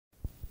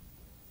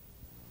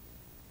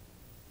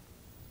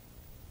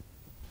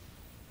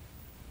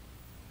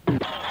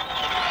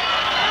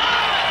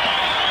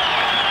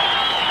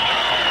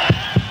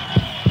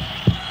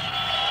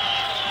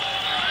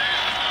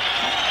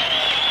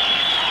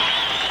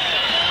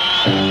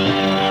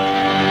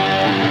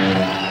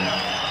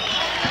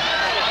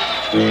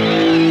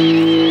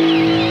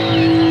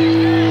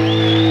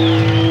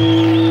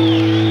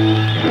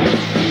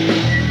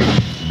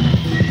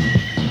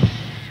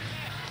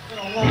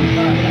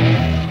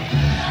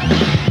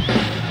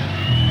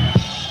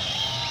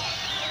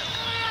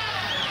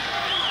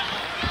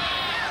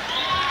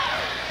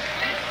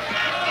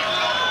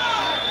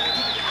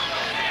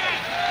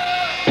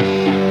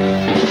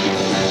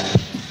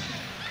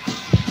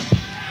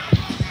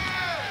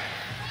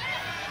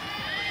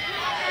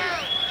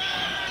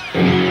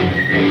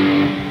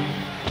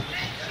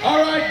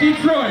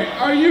Detroit,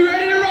 are you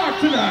ready to rock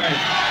tonight?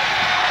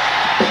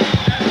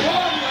 At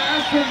long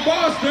last from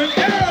Boston,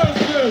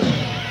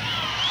 Aerosmith!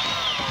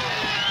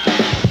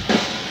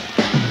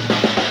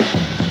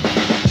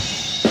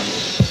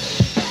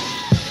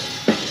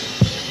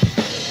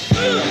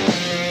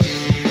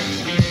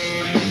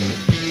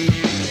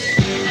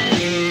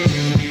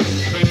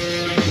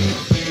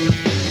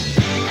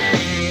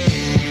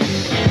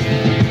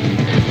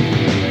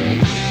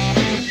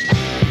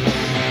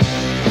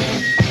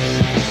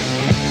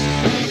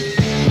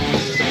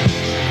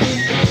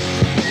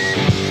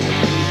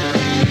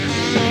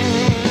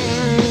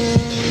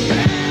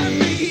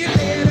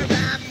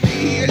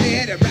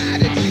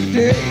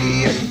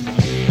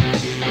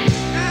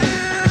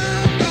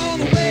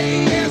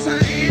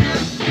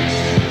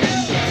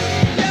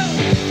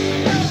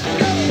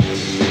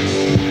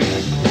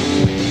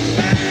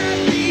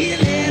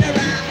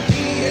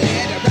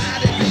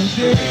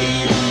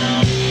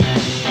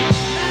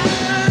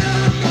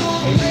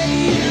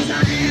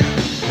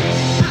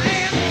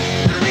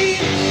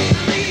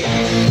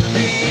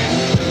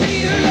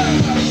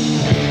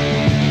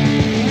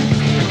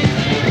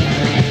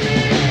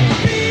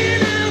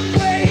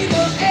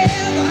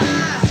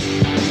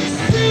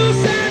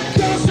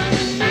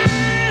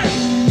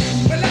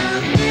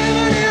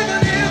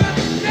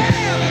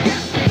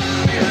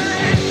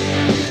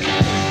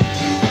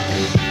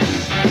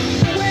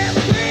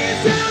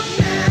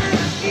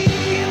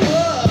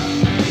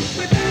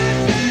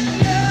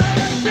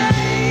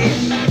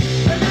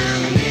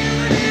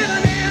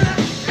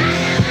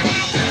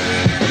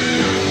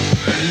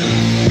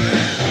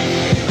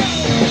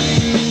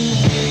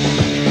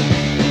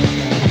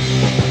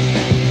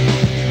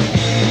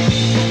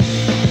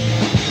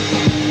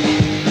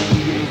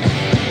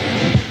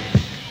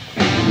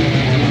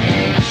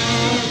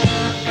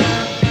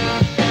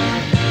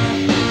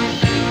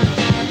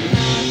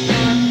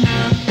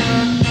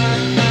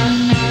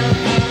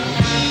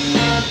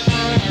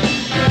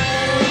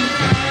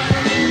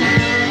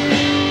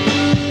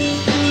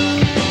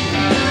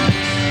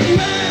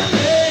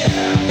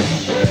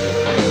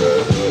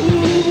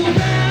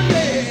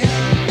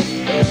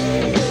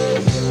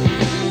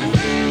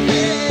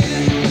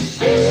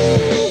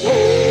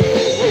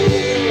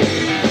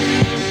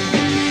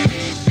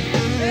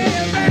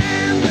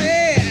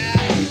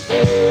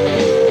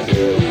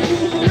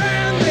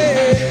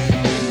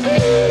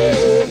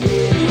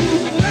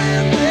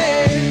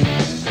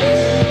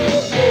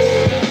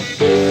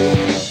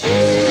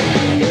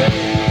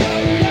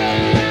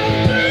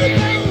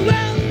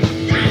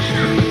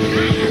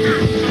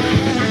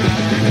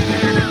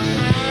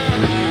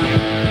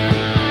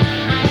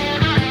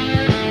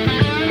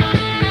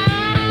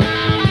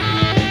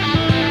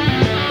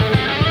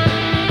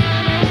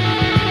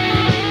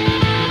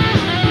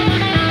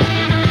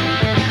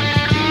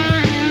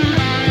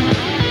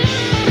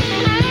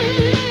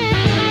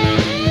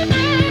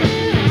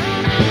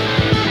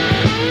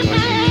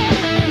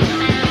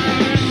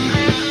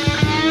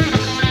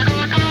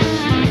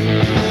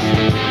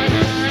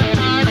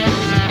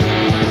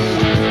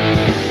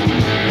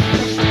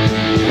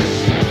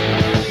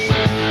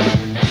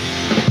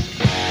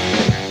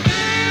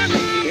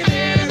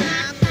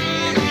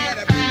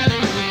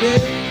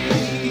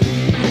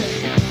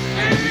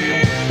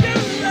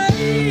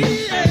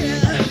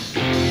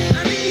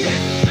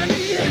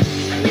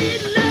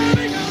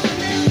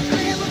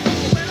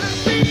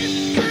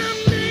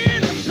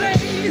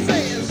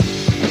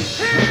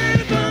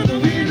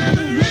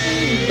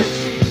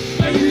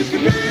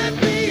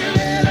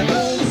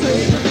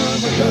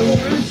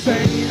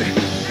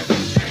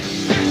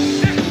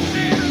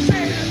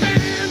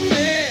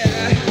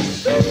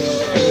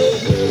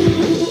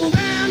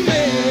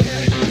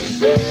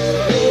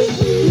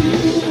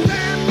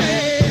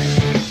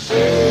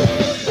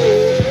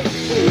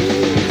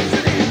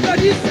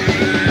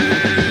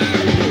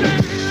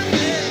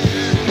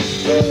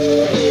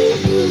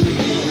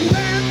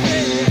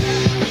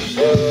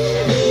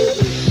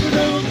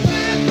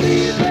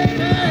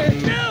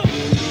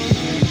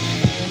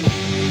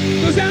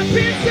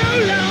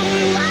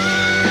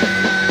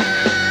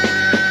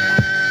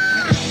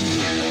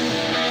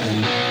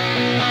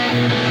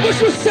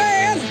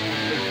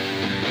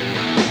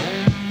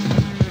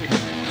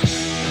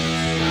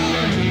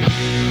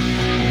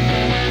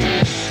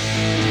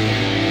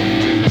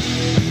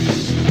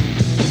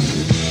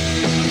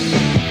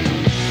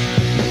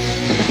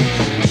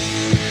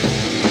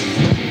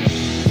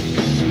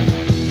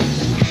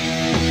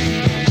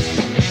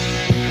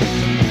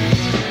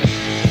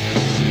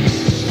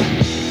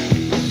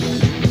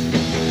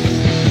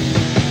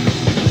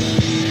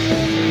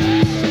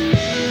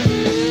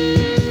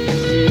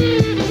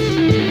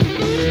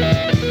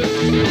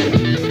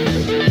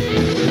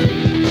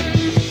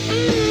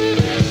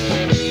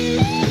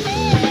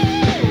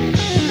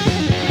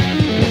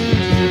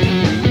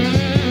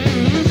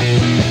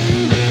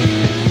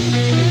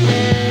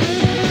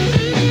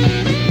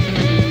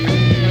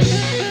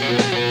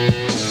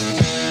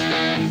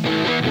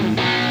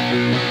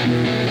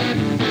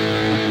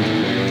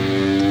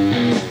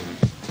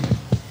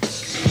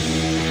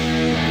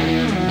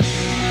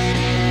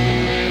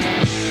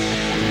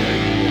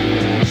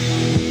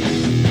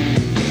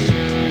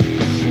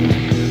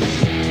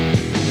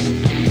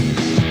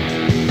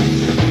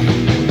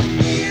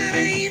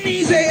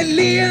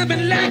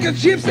 living like a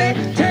gypsy.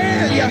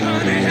 Tell you,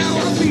 honey, how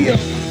I feel.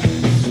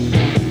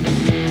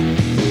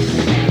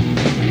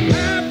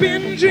 I've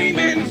been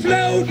dreaming,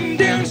 floating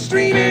down,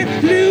 streaming,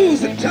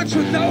 losing touch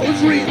with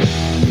those reels.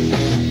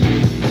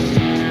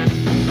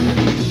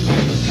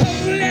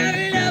 Whole lot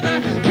of lover,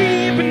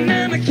 keeping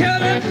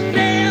undercover.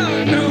 Now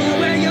I know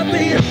where you've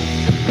been.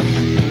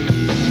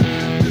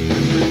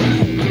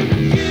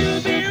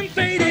 You've been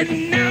faded,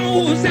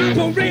 nose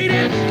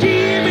operated,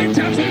 keeping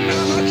touch with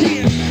mama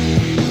kin.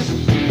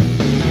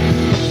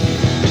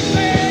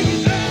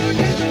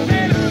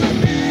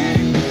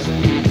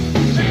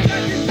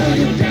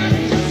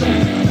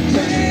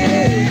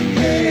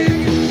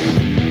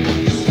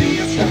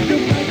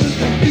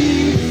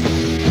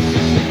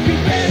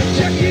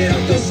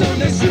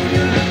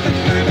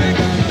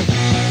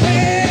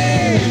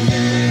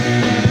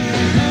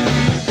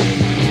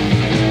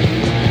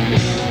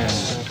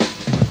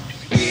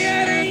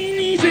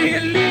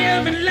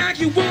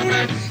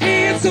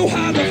 It's so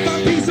hard to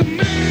find peace of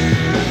mind.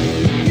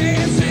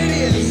 Yes, it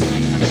is.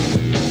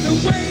 The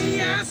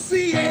way I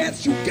see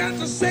it, you got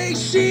to say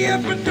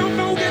shit, but don't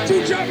forget to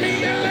drop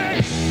me a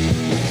line.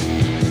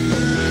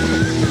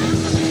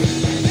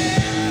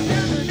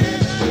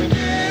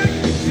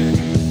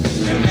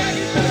 And now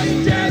you know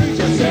your daddy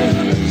just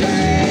another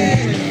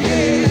drag.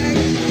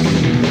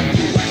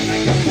 You act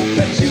like a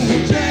perpetual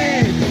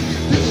drag.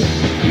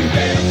 You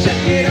better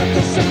check it out,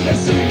 'cause someday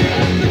soon you'll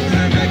have to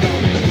climb back on.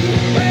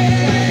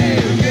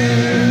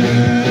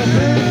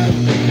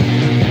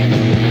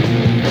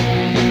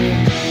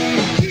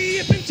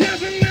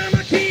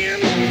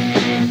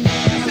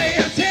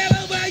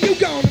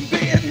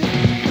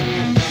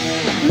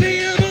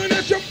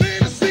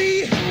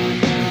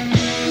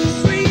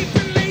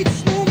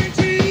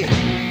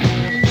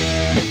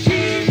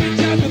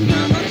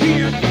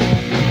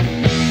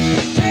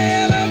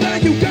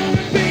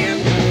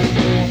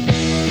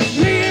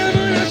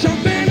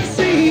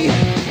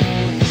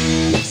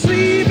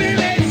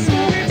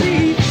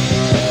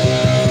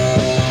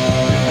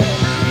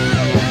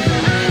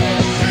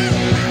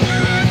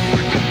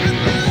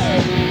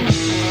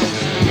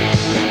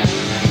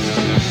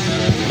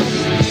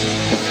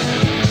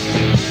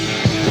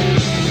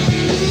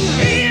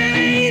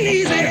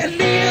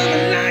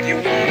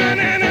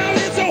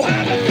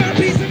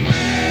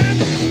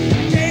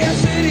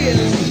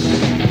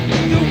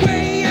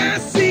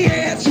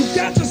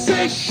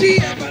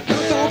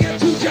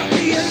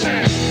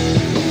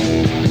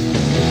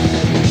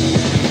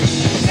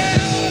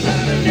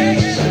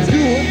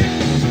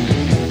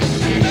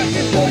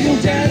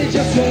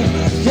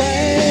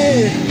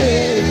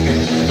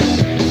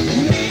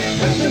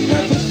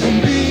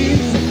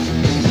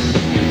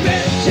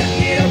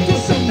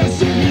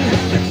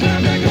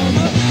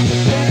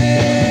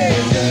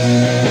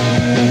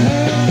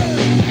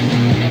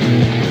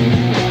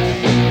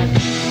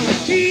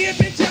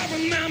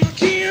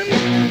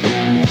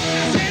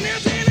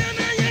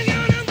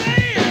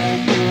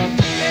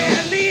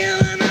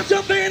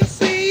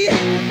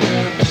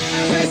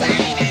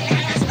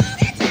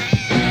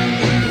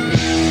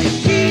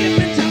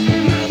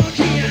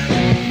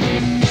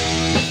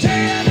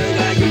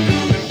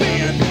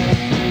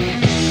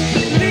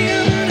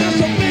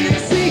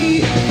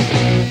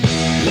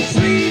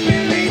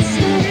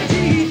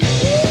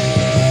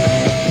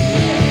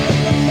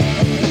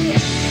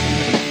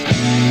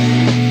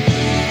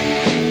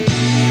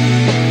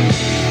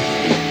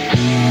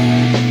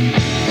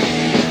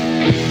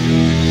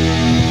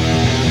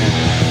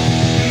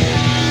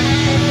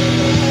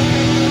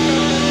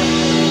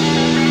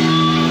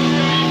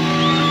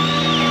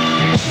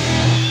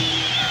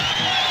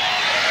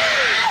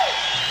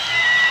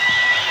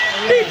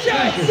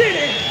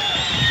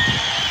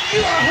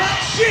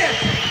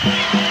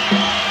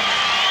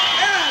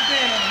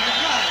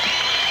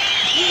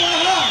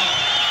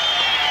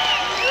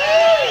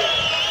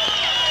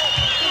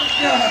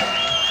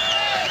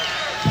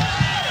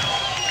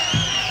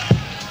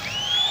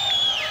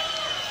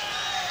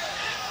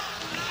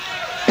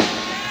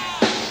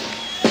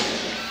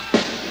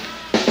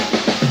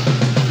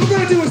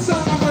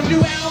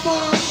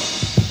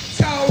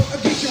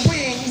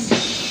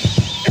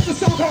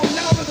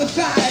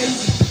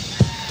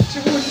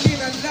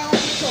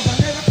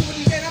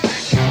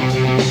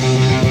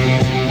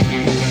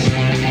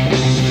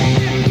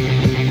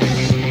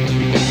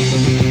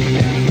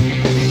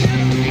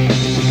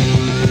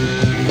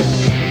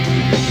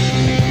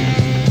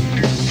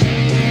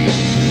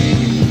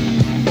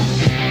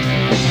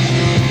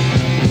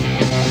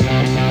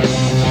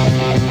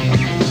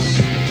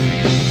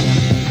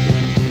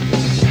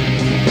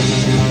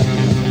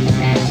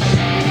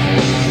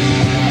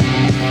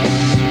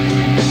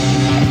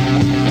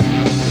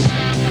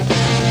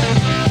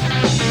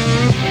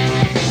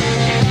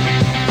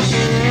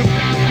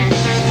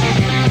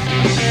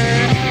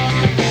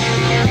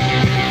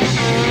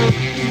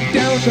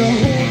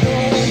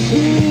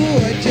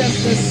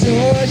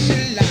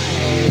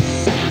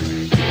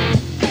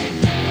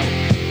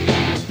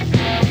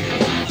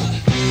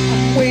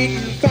 waiting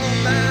for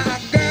my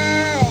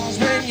girls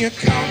when you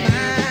caught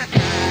my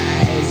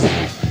eyes.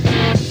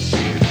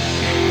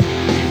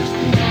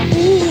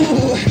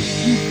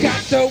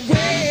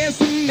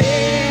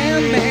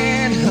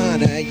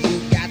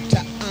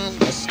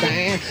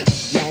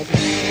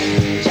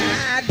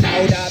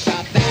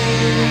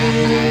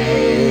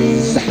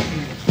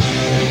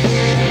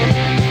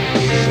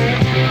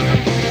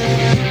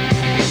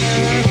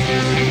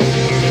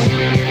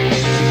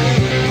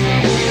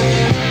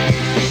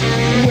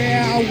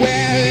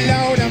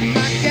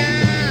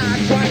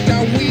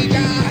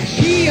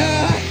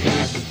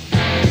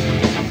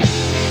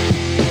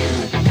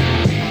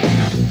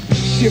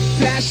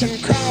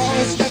 vibration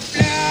cross the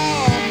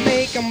floor,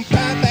 make them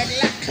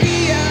perfectly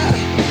clear.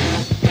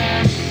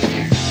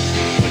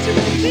 What you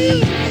gonna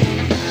do?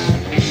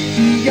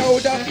 Yo,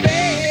 the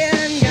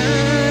band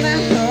gonna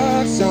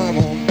hug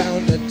someone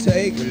bound to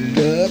take a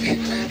look.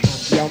 I'm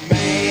your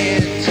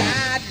man,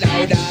 tried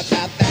load up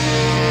the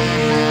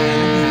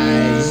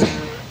thighs.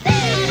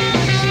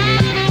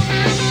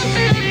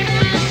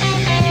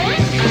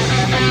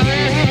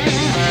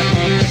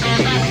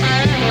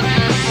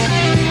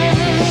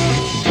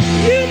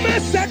 You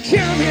must have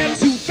come here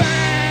to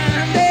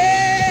find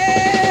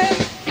it.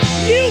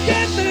 You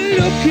got the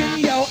look in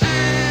your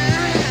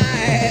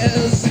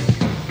eyes.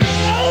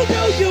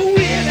 Although you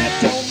really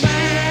don't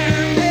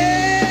mind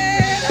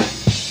it,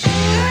 I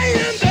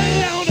am the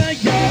Lord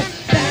of your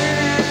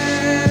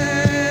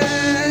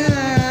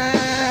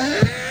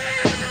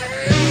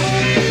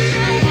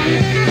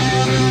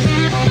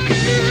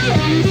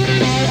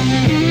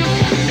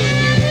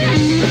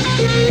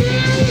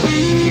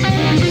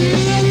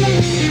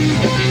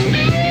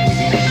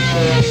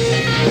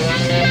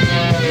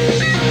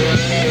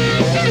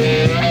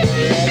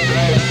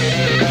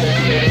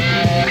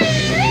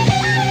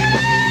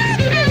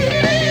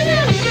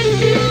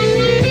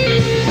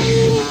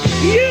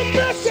You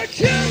must have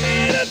come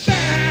here to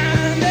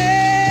find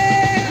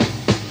it.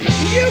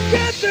 You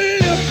got the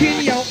look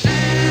in your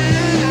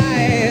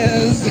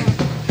eyes.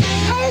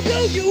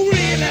 Although you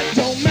really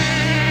don't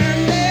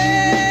mind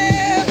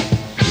it,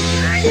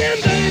 I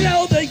am the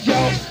Lord of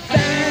your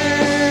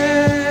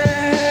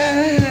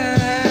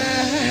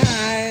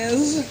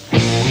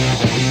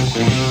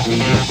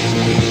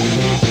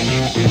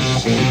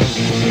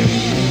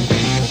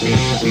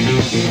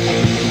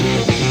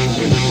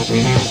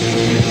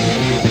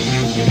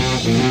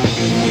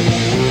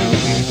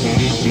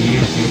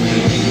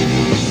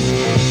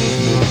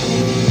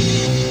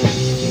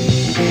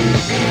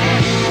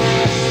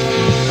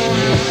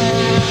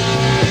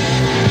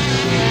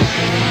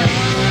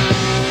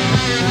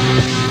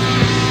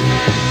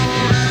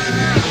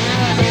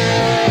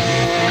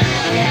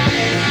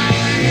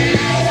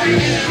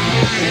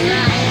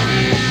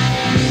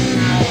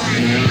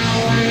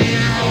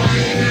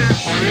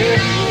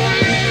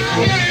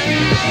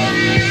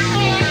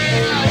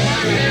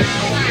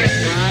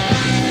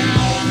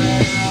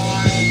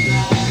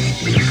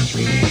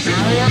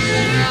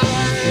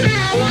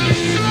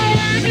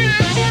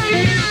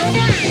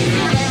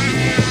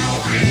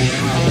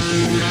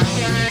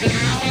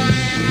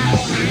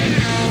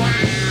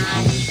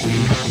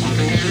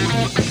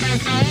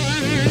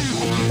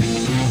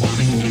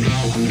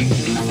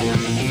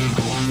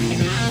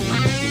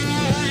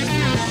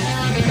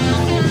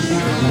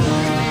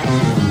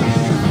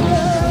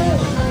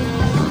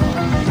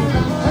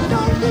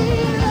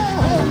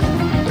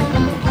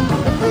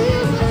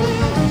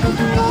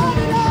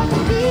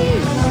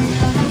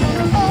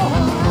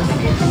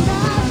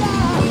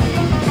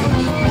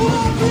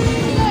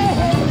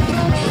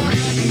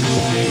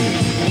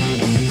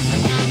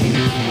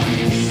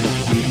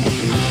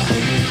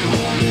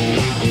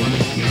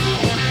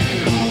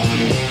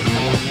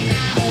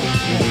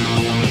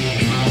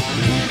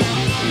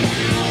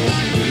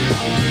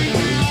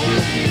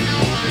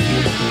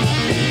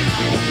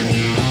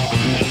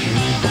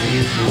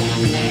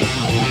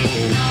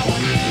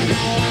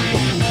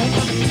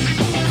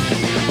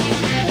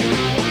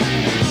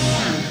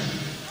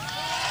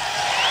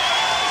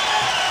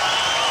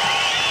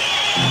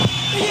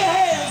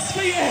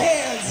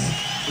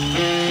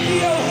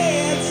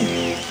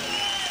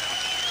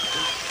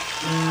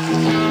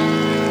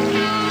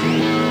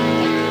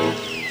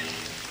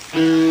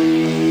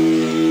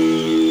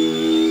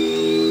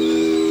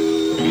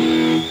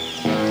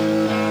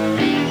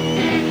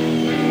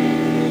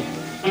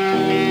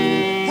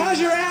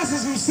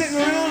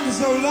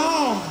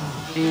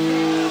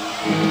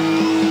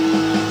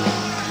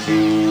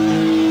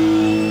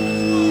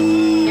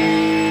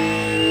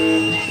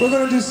We're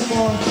gonna do some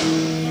more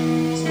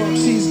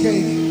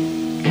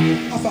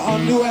cheesecake off of our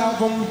new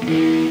album.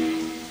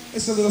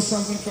 It's a little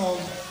something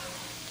called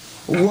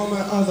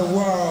Woman of the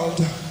World.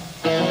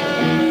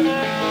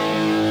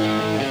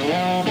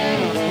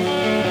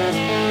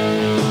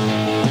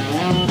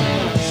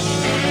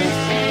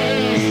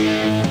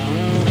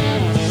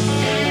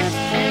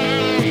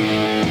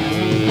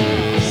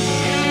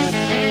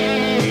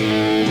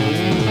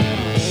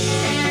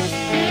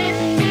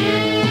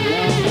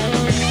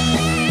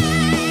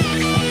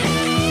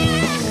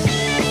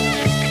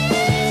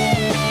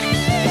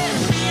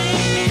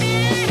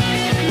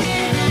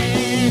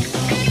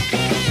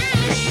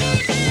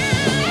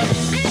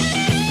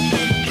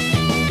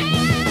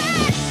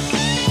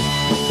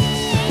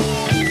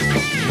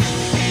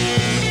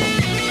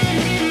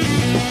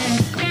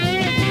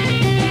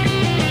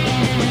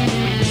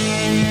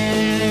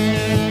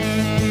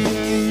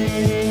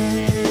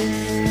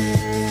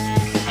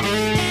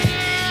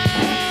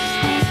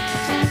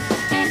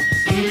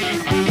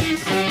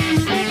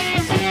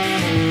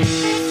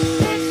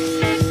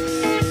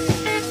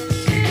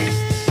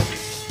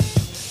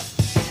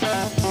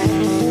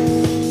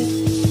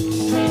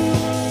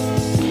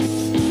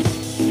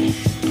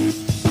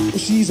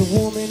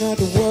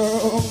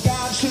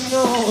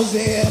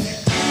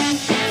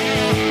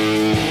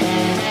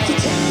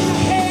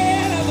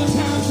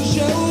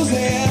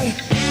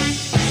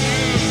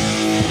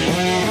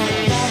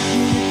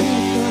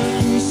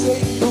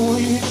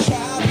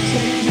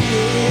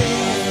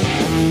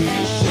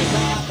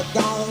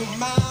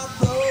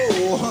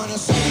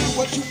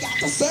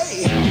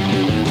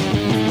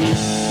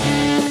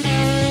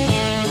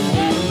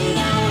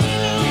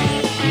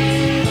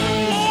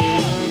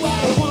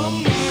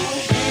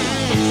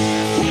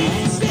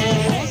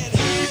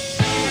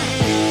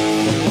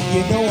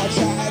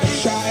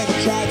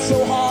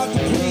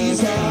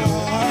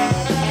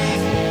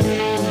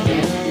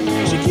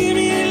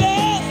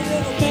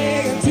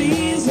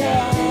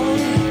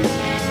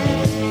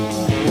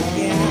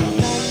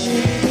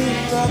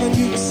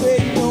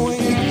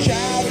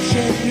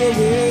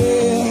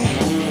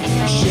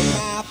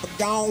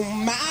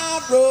 on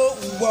my road.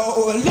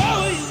 Whoa, Lord,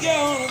 you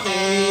gonna be.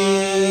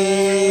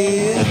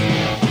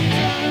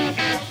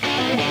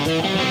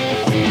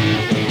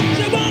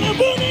 She wanna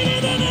put me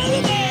in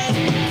another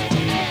bed.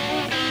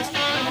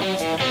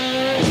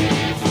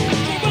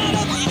 She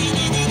wanna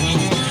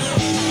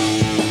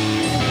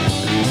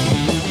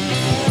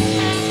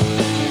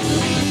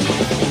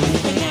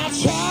and I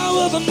try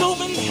with an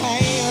open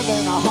hand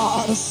and a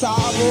heart of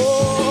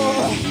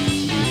sorrow.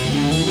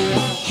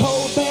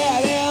 Hope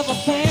that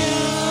everything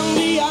will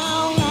be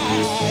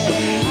alright.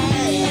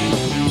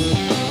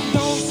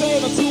 Don't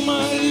save her too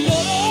much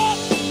love,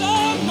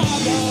 love my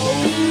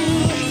love.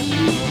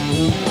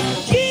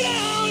 Get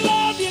out,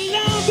 love you,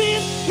 love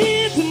it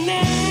here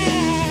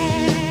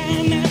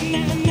tonight. Na,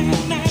 na, na, na,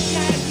 na,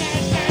 na,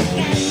 na,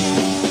 na,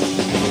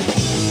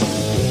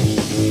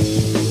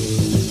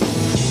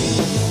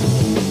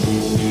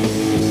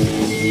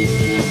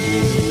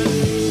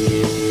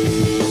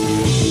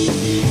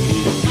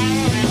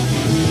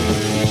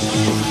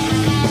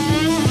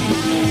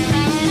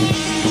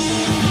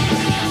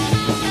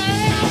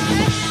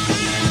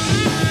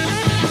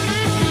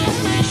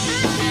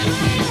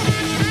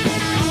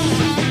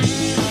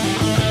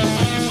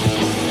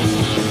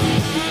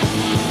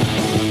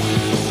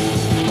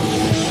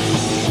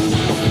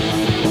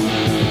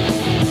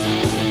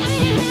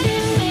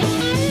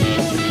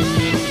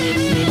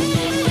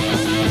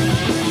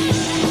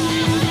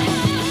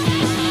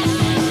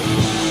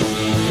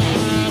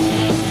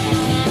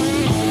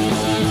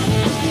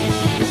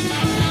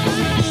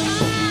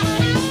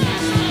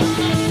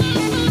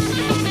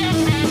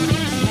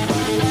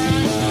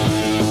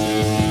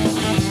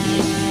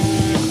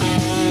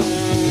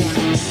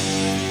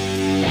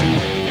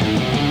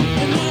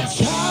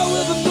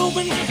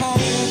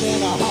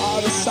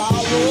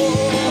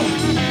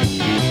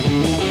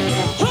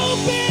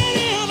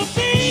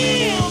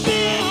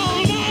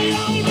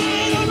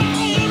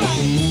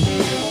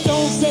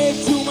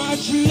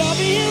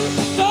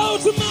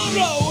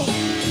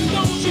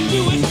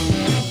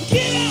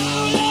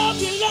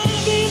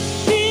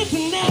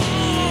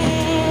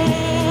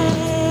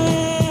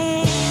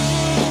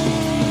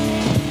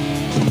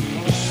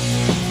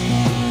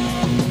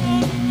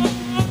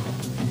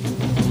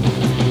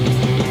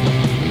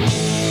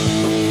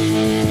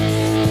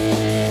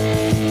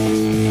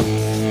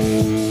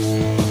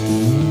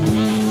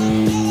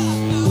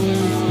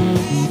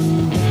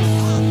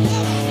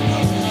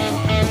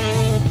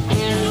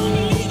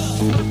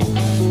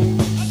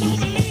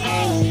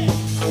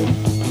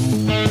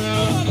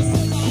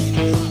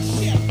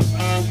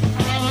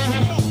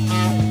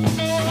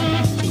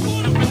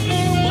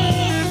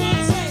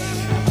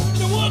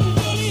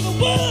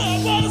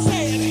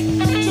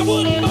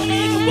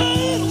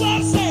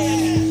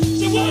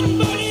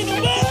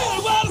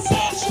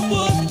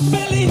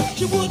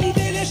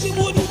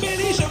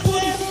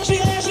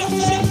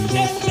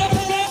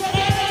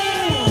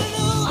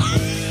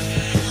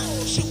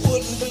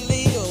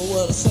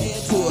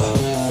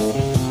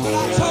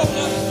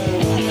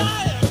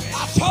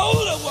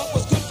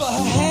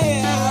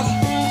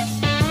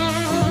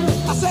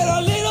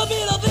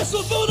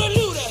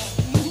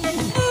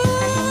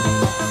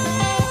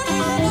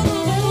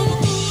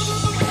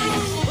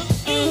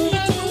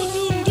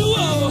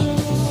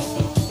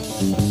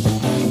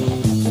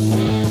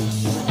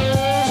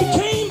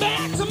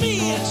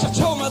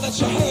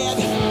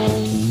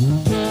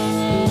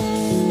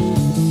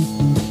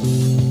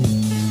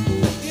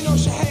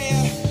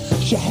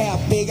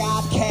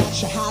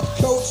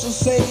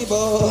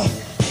 sable.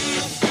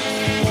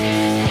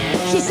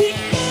 She see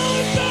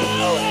going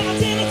through at a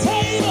dinner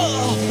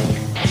table.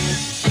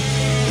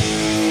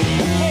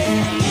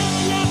 And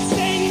never not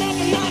say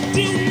nothing, not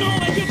do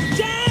nothing,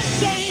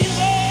 just just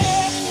baby.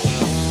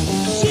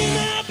 She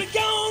might be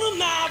gone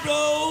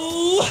tomorrow.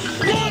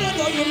 What I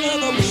know you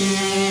never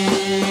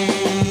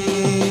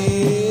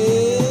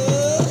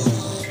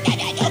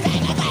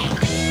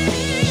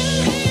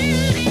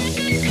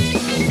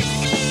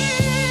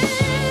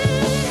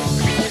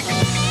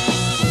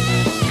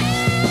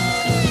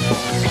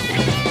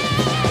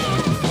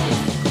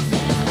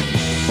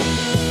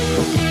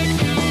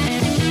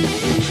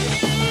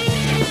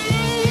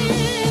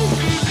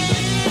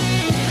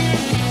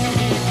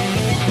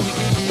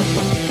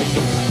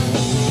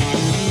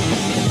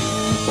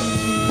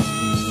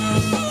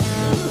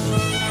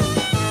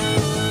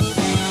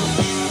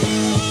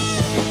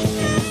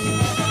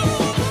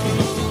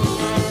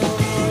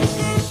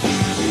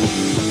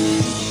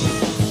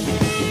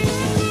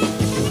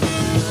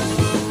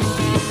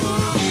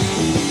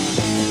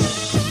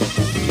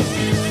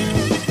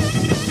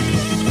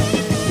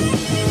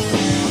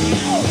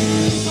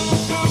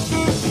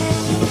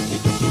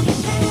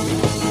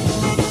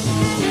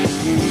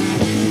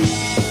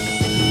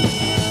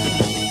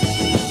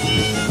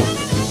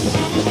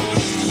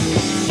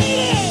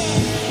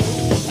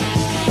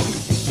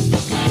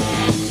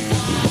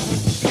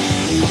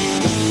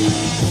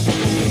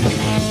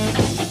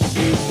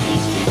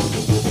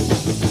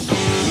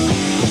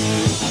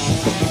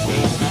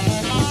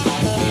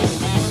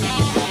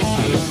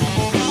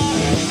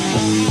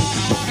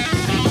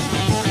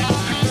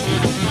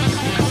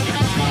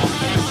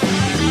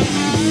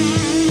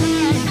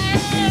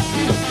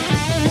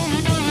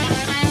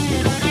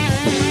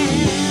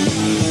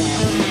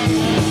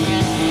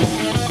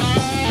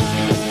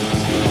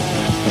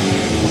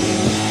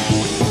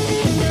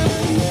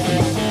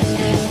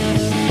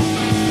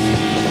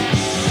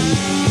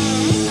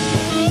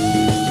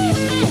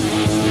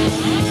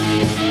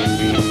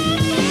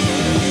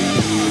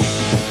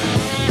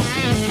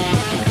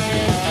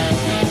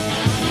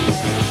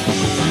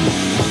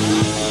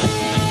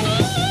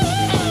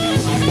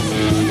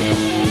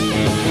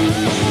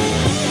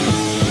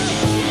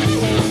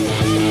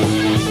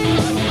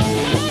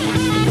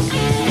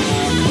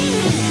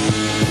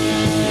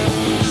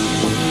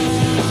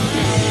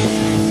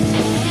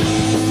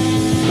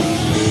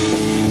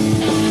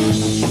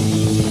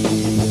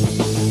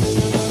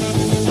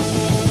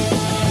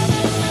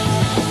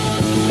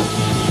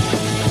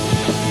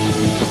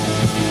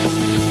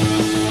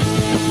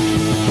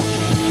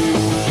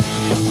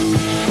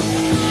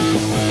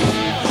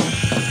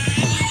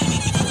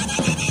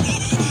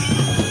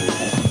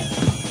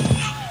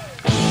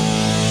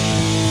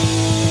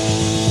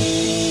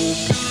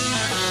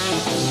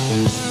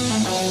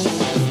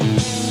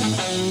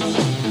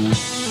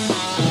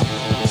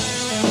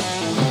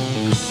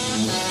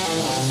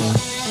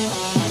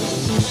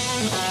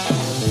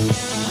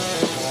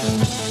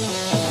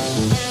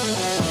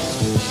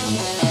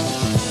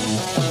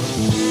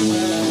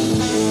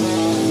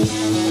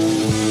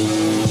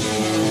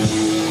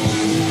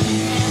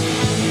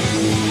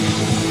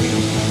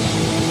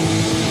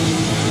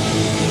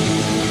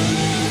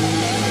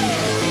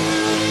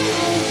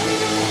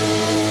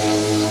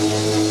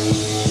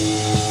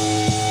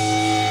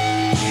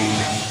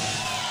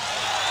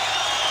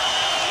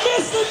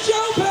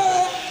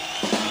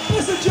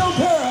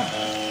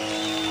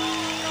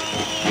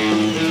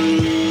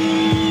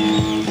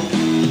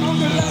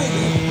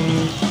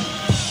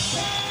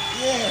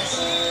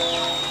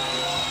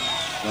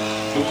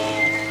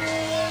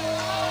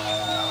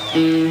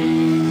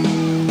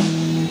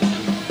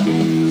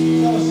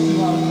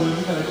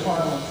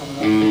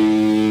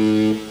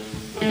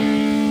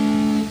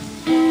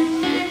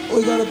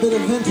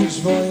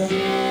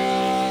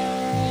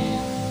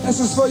This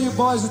is for you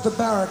boys at the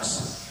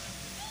barracks.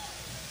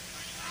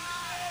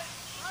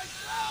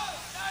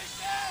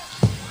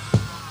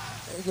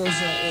 It goes like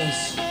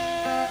this.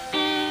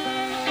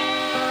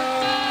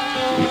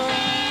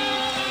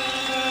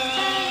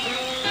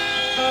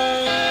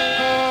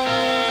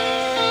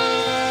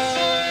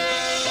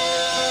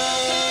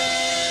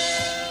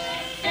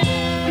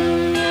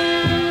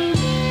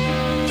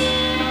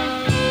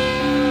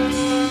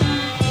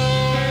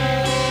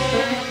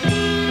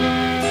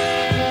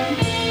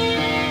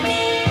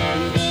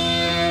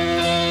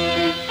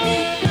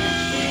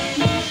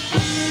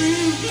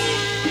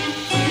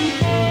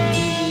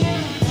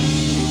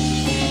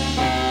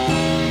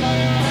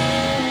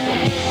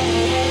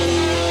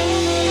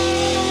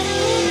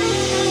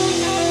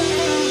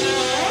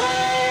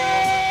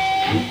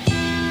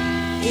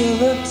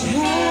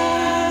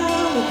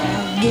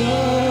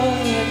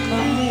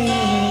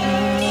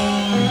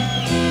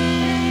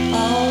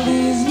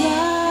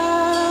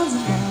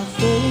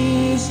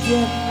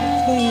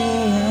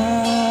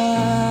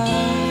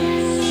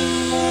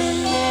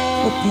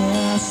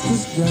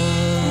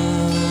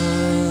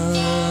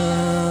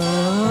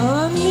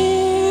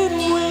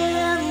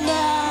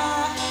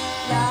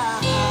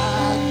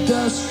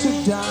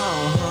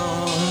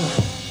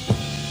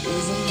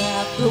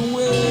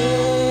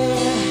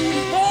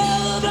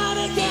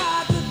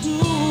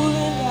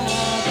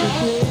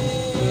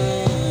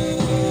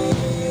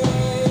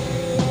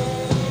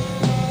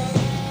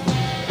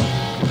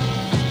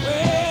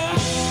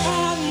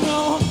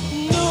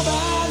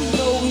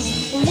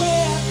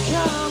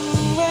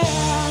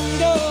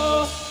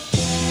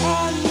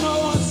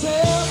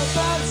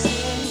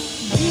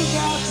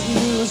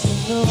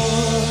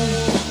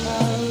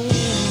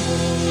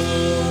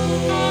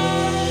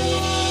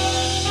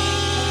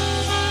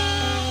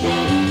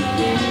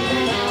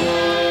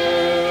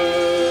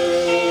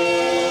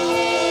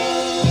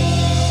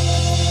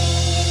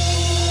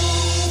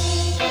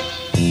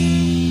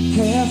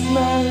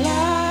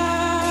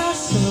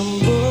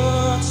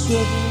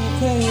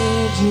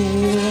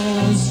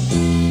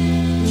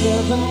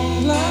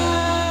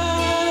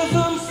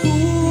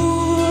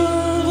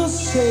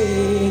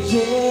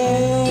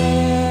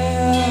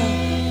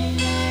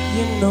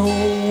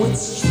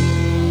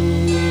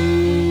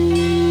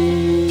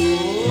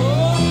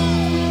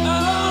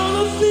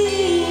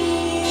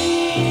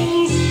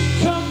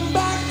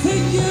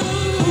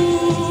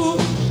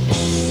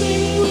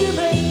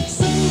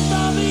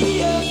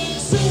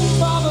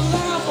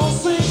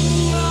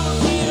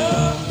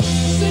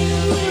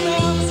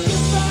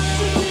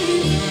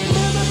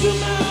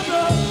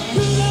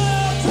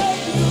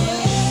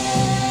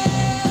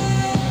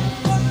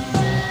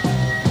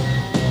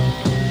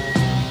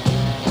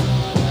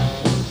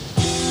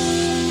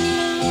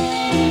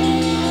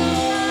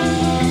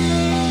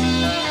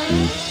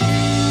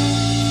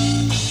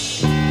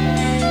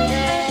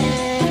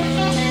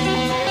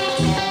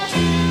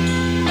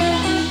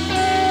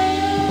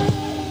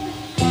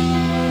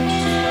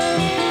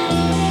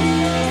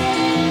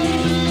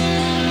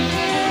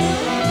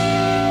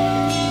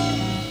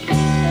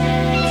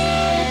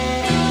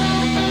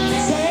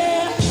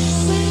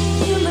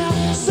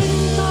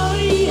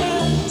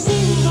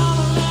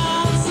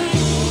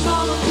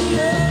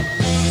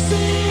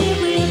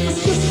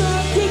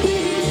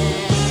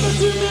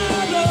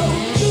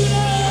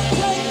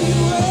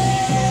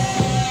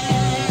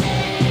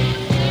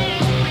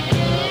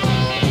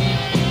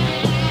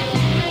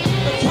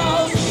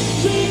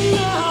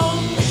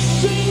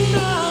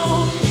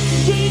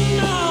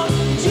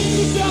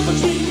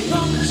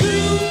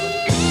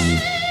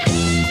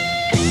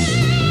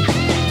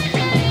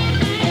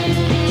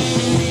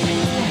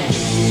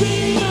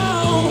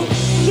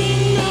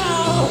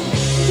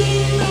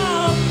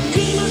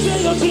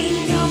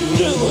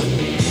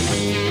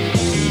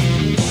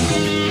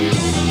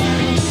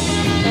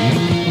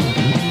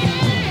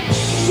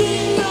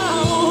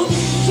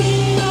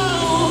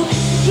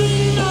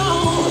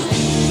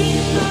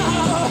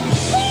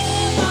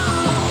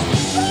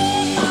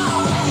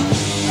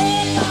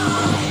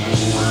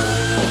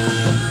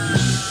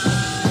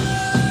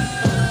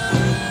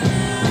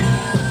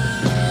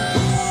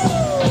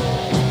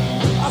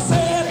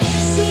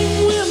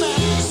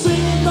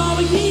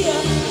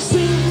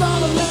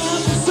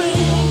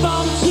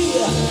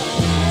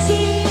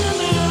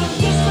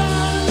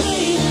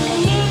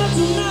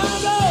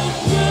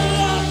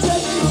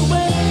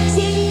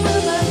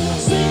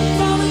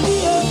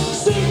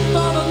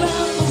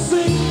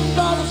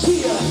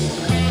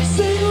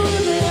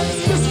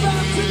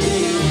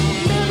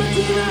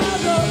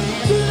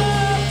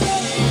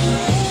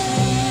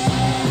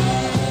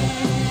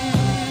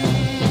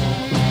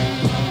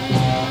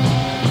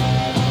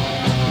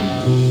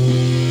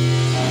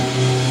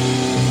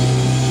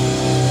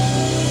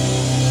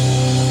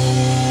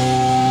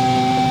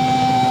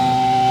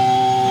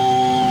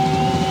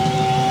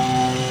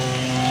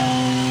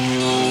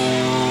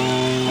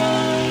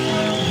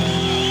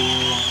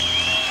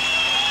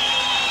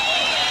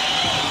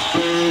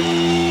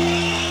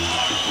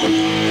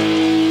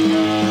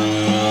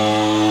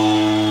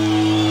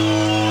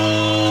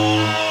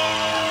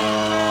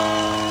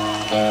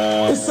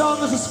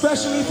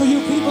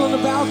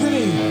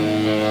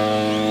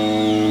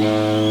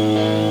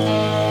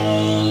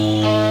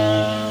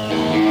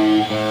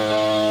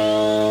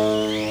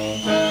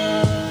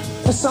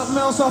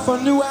 off a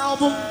new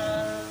album.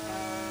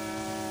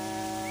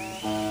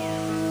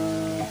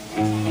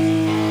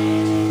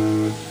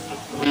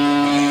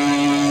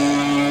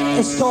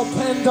 It's called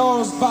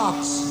Pandora's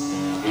Box.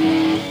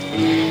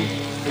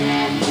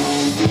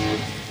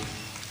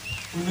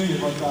 We knew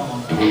you'd like that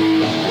one.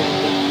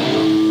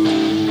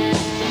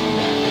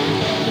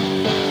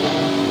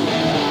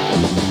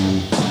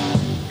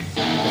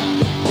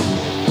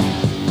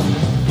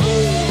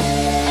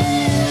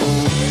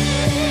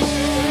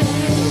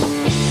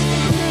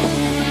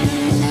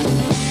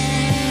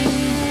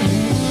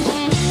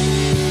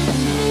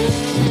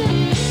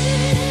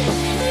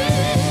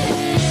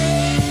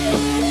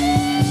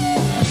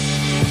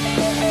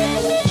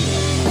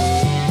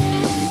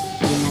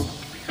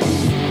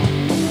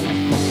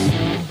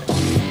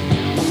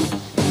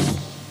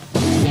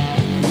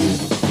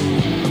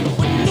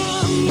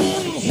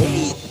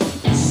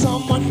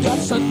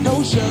 A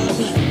notion,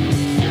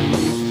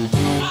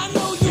 I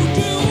know you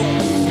do.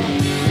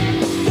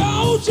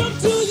 Don't jump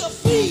to your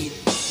feet,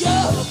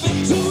 jump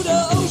into the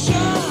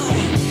ocean.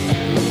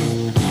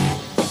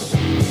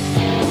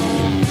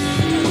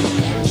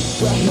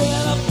 We're here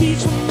at the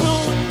beach with no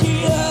one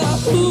here.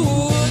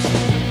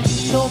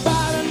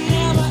 Nobody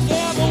never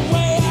ever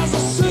wears a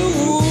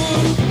suit.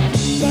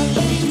 The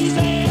ladies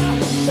there,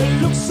 they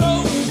look so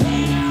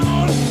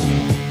proud.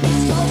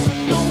 It's cause they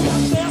know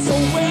that they're so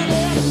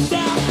wearing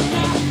down.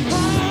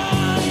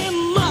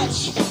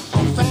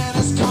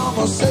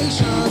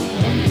 Conversation.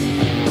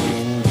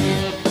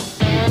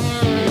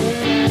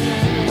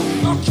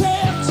 Don't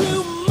care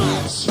too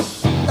much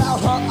about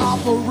her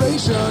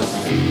operation.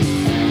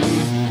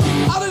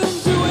 I didn't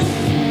do it.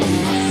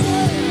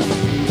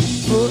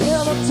 But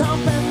every time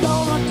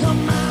Pandora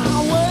come my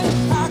way,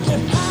 I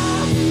can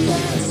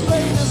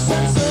explain the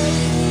sensation.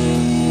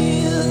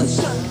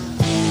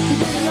 To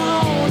get it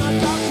on, I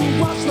got to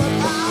watch what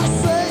I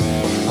say.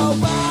 Oh,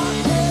 I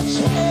can't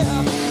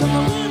share. Come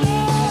on.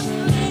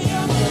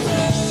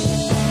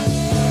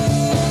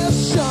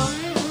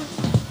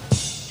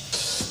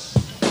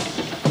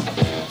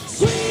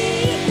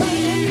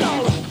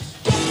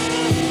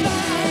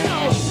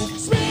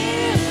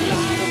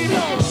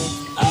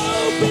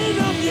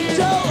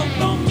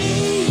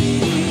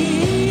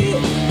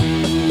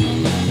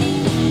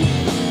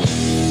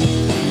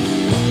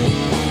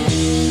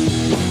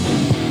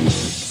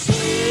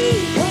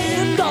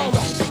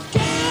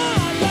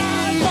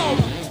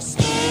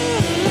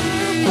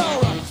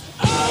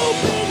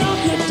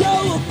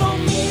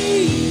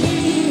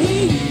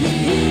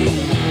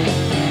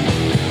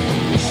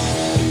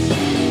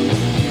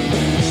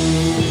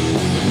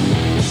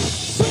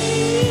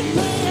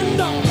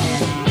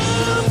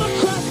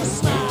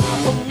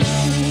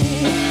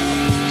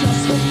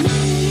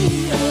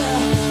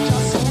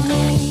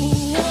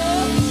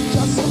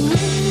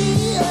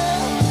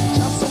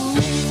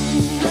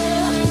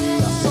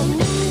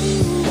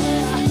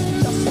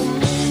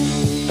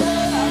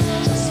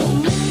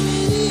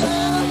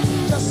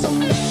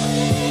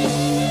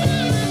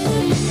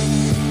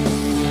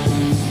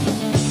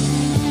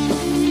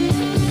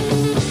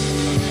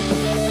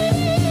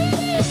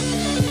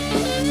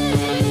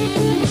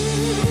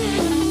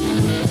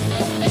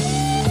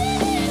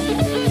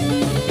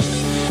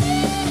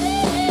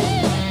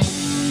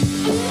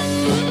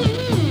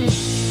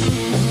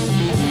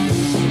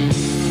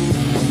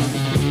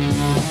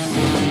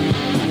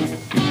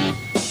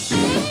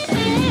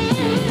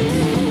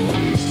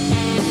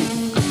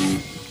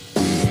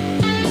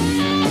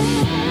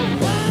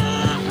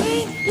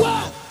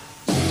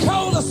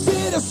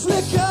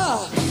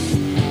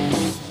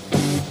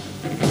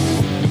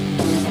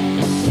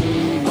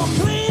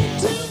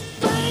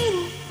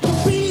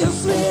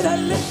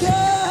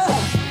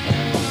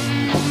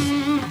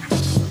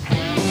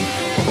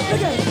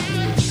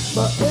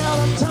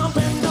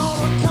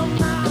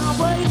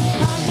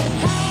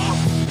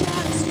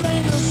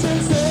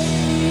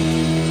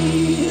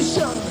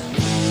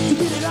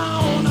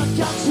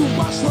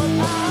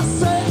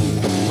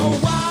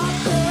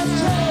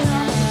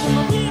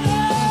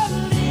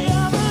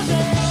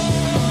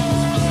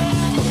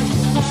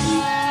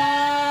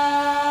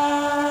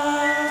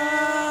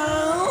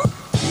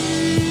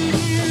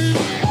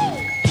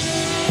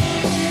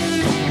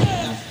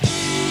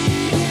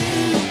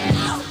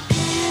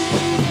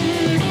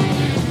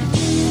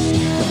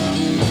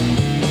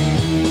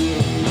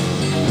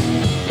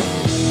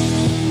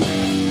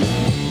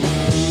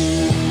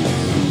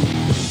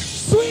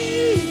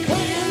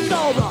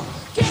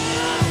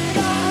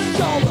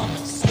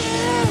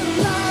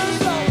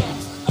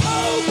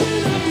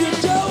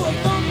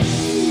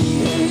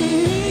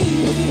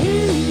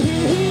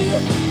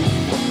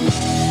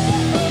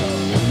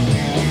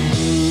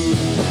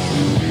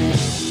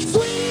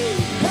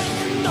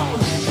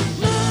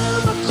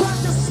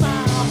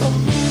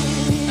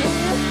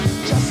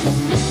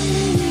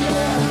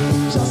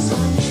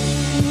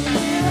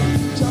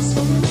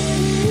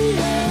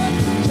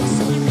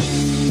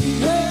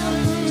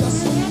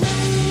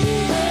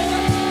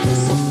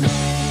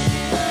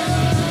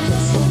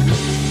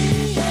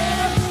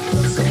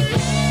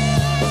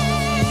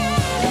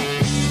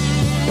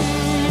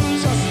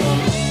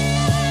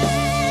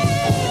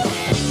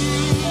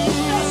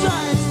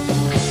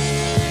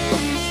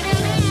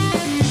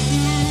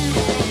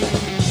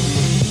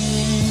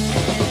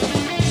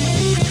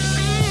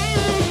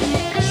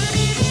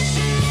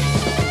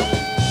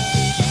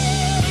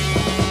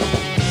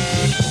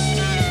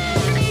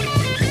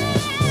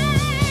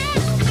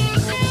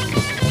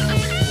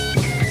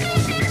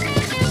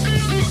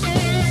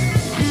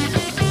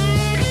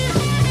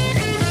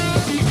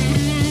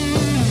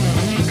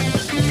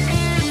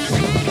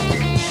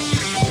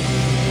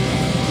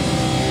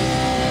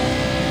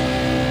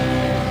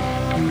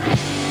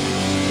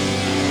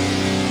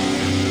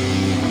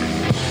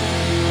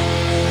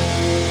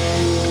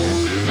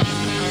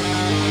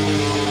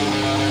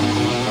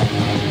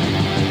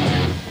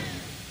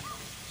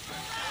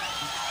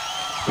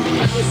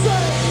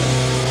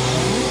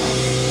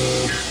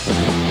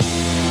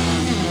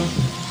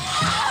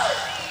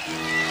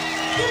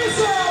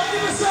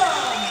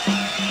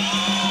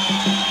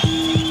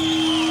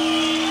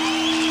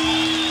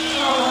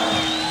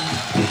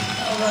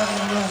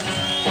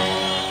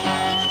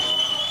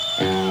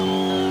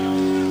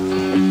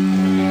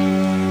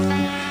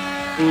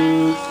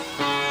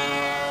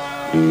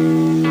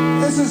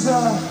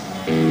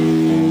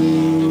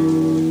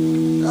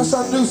 That's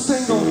our new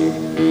single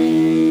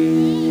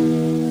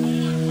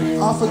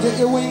off of Get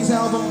Your Wings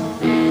album.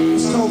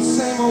 It's called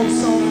Same Old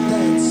Song and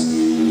Dance.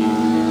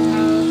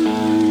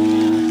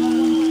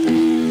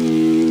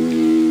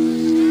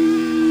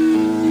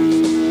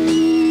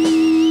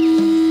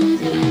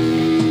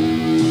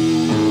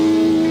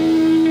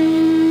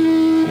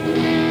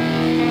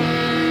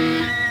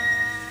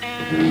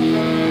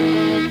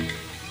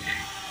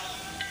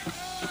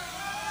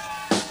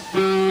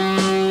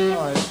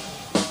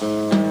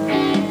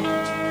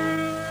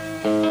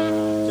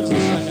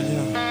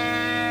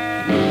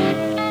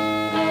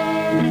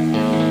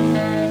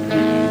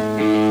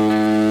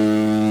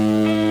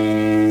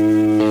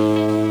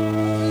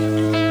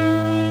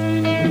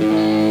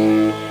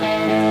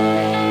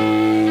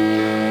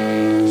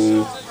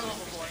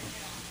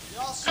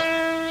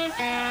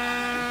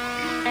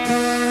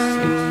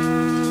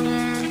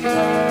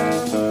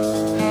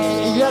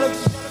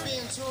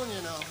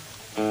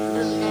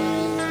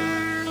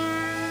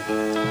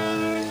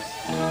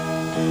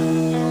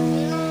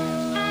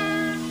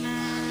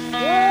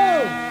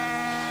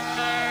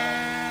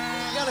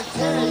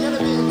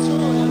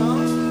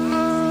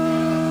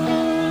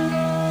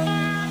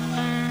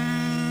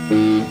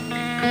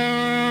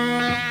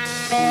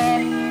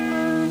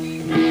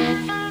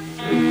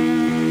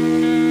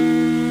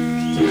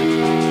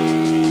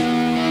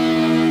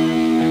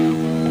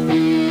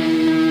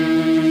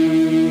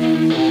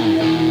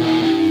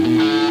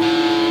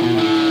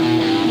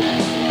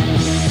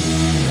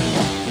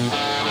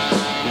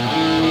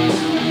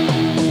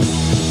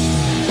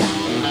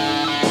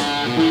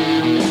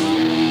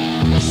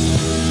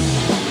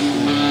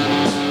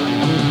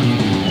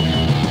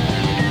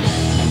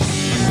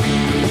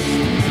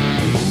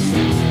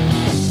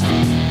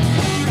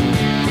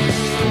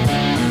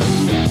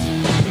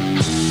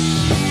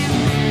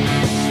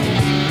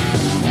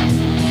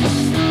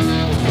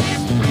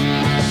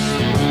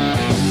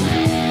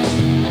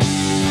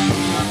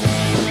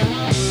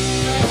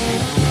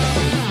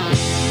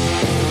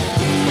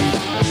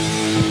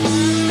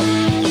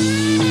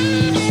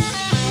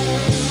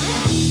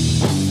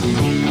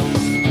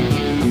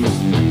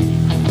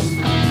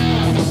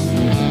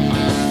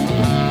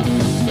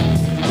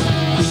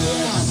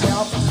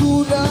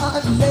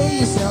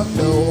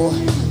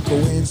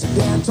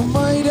 Coincidental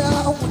murder,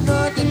 we're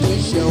not in the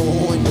show,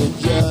 and the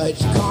judge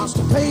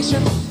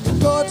constipation can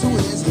go to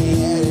his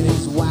head, and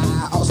his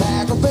wife's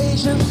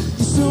aggravation.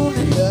 You soon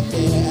end up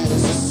dead.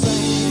 It's the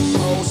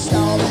same old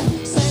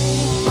story,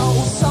 same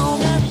old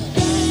song and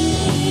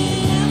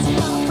dance,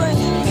 my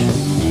friend.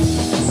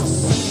 It's the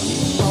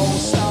same old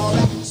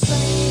story,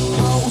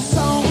 same old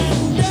song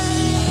and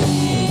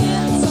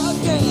dance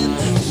again.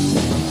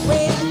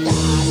 Red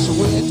dots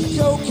with the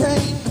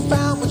cocaine,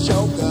 found with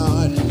your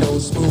gun. No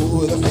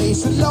smoother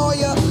face a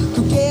lawyer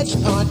could get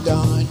you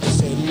undone. You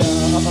say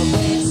love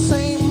ain't the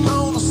same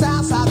on the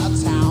south side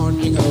of town.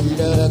 You go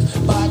look,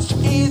 but you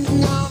ain't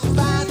gonna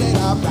find it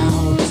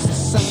around. It's the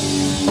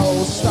same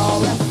old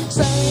story,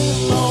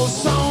 same old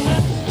song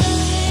and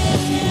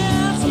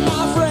dance,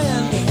 my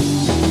friend.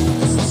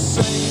 It's the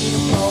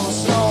same old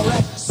story,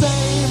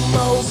 same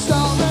old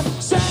story,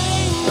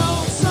 same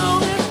old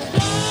song and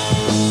dance.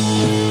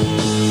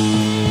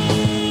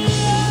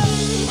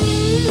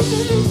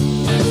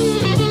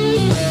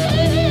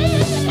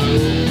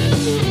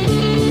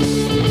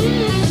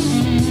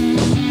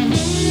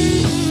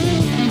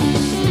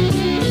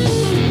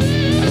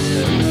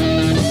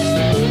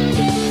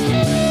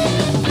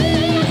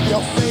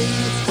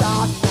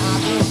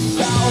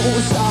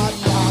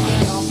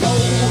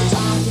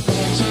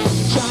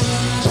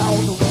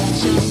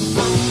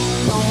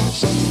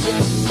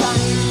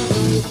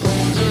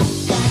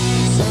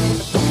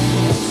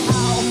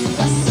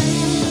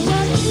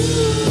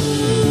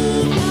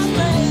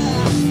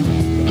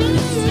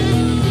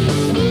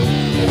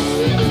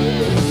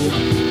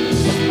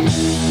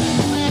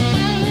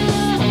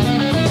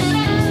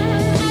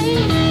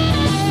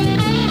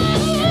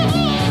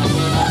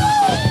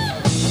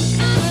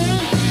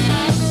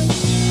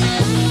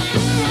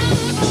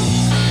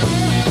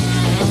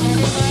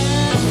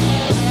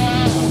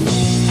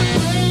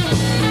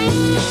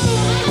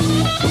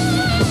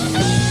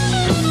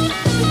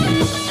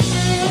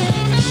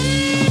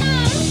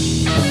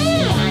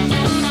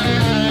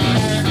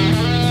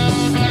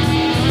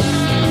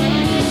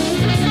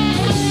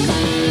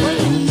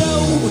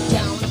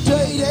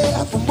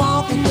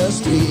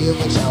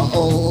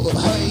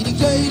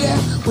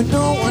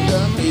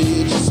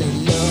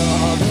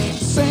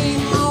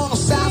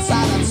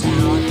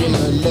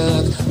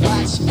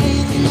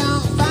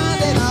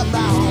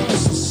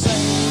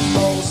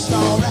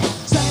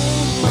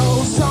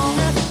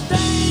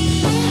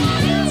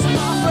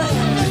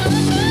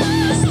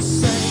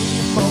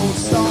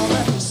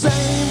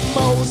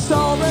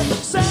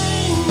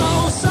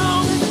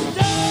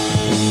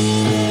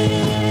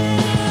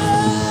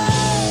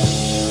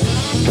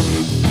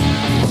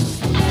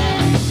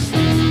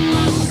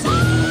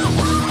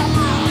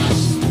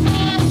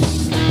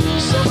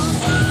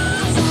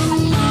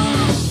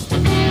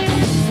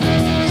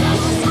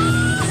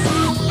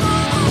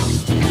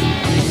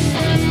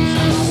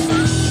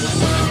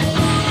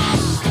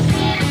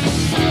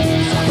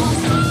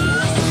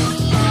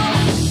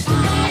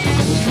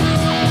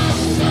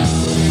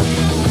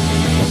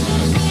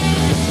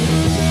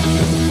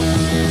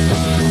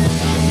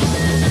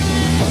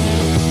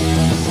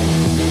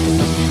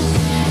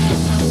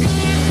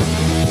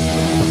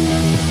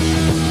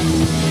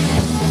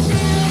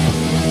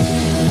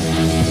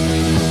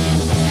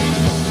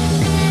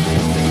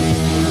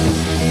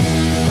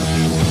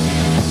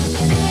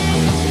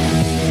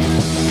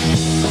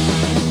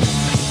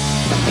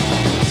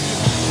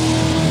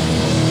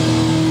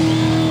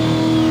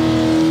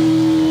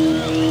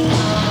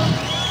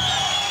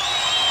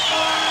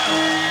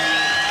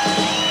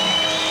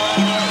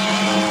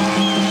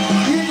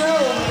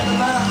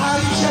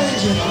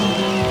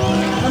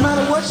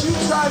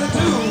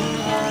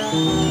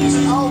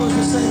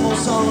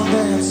 song and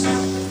dance.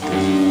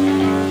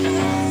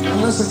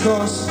 Unless, of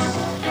course,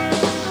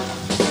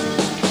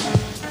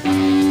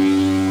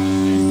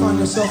 you find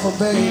yourself a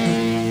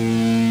babe.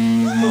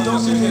 Don't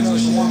see kids on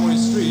a one-way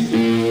street.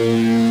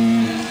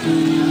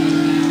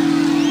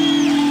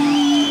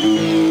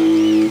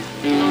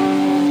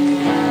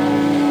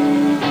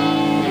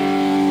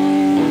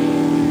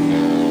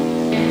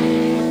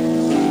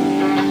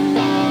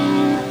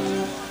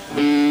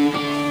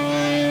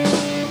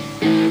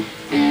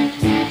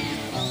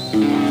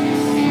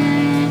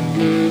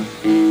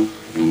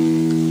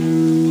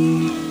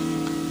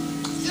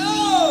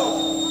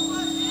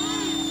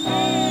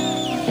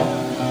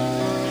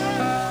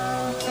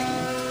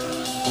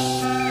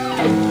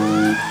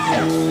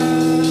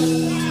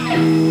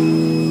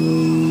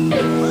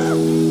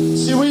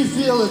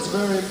 It's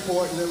very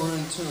important that we're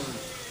in tune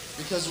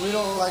because we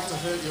don't like to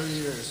hurt your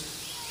ears.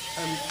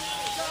 And,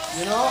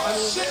 you know, I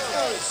mean,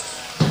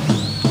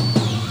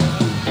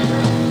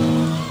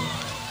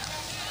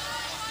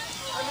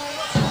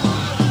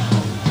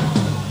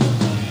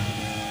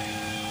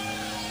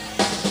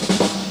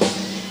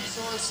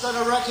 so instead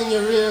of wrecking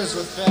your ears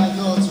with bad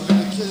notes, we're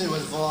going to kill you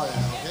with volume,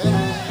 okay?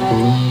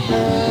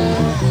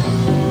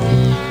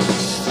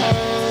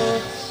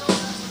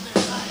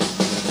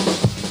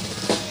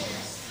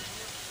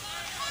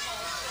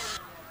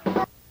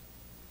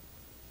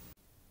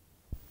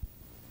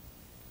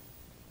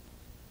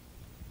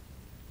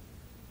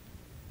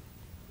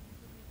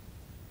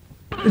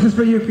 This is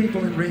for you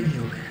people in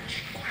radio land.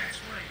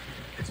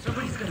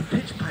 Somebody's got a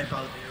pitch pipe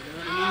out there,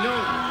 you know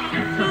what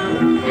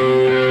I mean?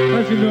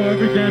 As you know,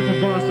 every band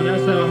from Boston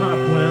has to have a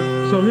harp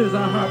player. So here's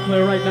our harp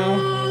player right now.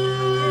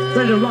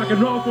 Ready to rock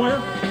and roll for you?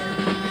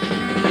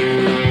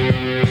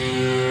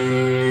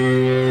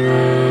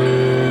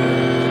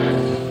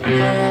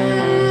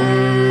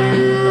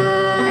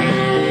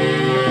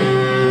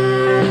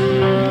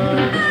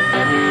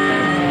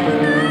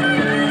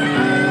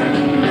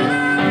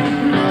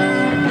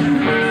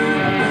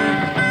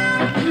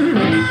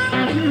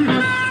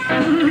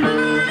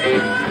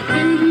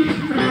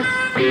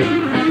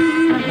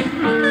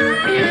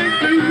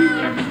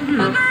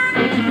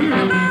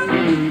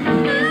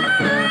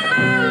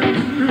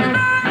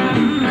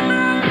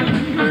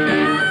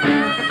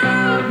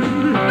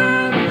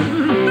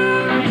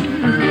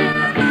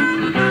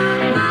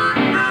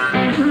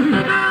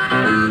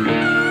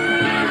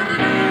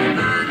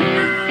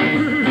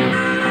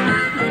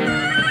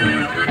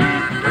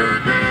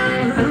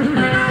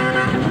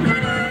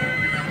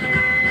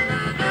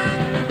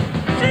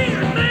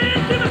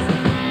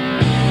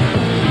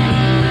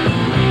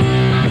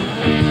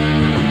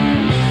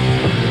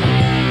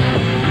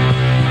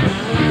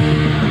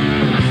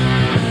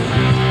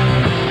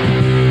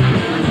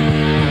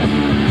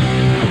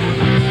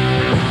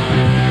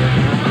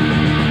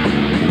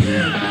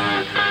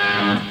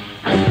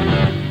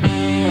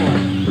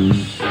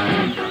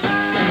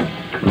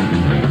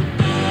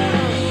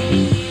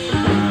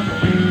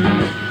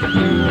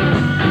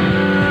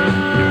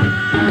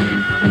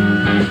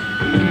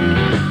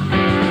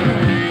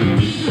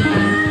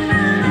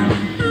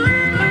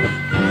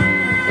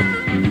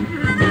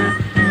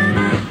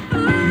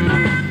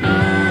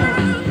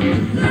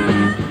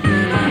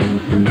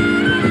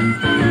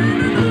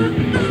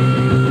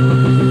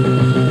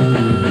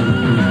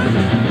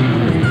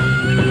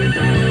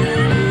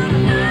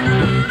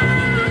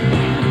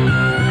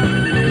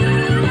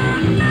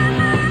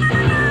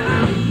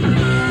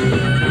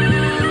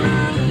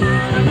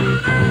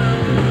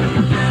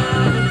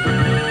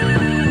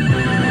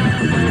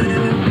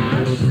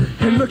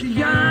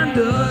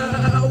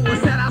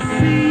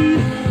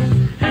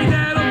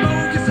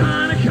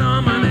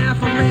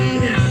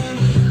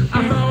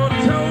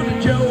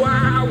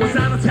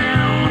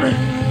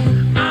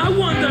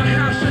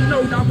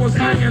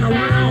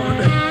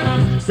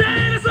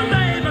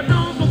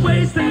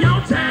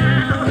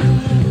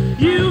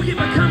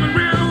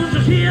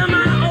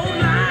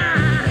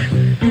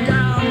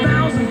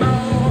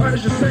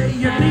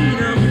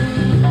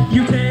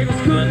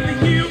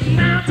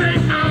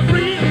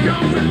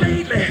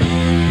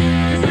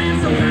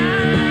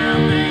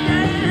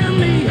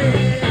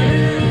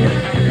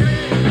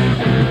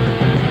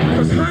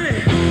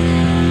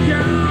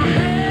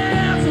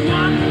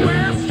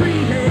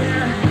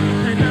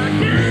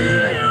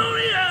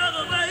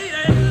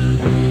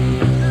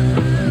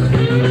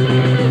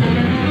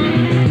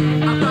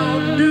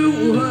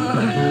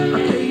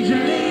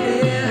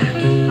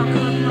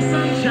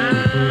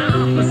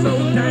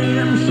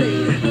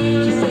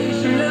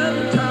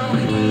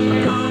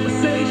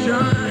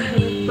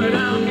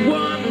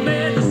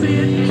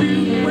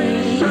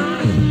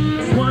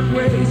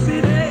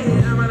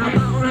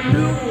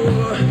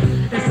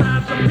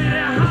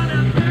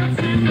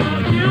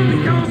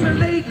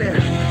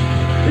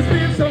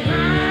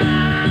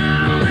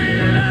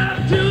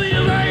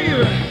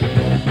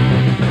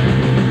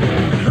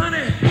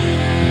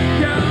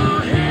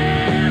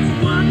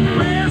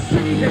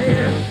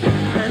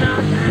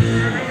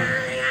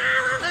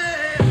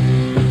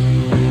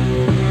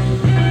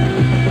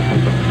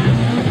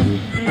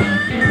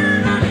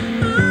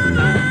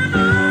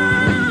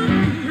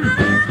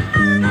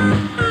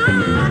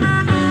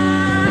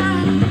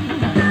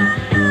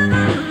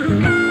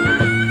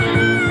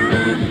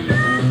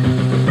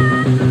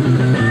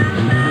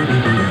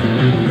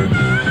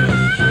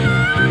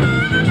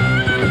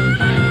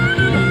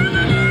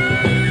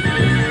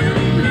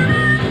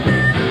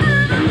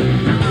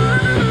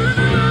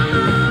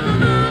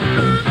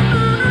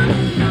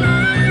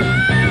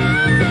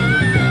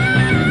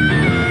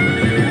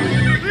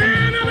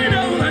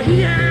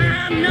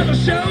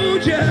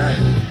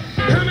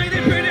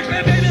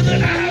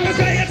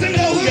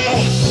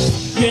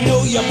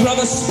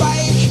 Brother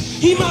Spike,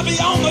 he might be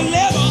on the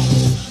level,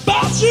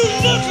 but you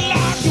look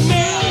like a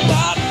man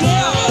that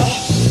devil.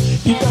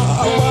 You know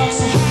I work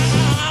so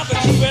hard to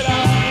keep it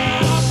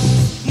alive.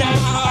 Now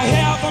I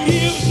hear from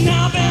you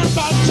nothing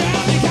but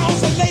time,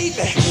 because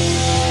lately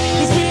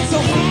it's been so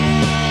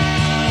hard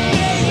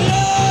to make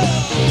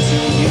love to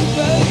you,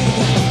 baby.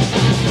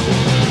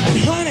 And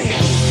honey,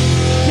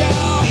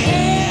 your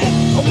head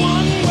a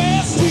one-way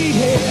street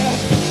here.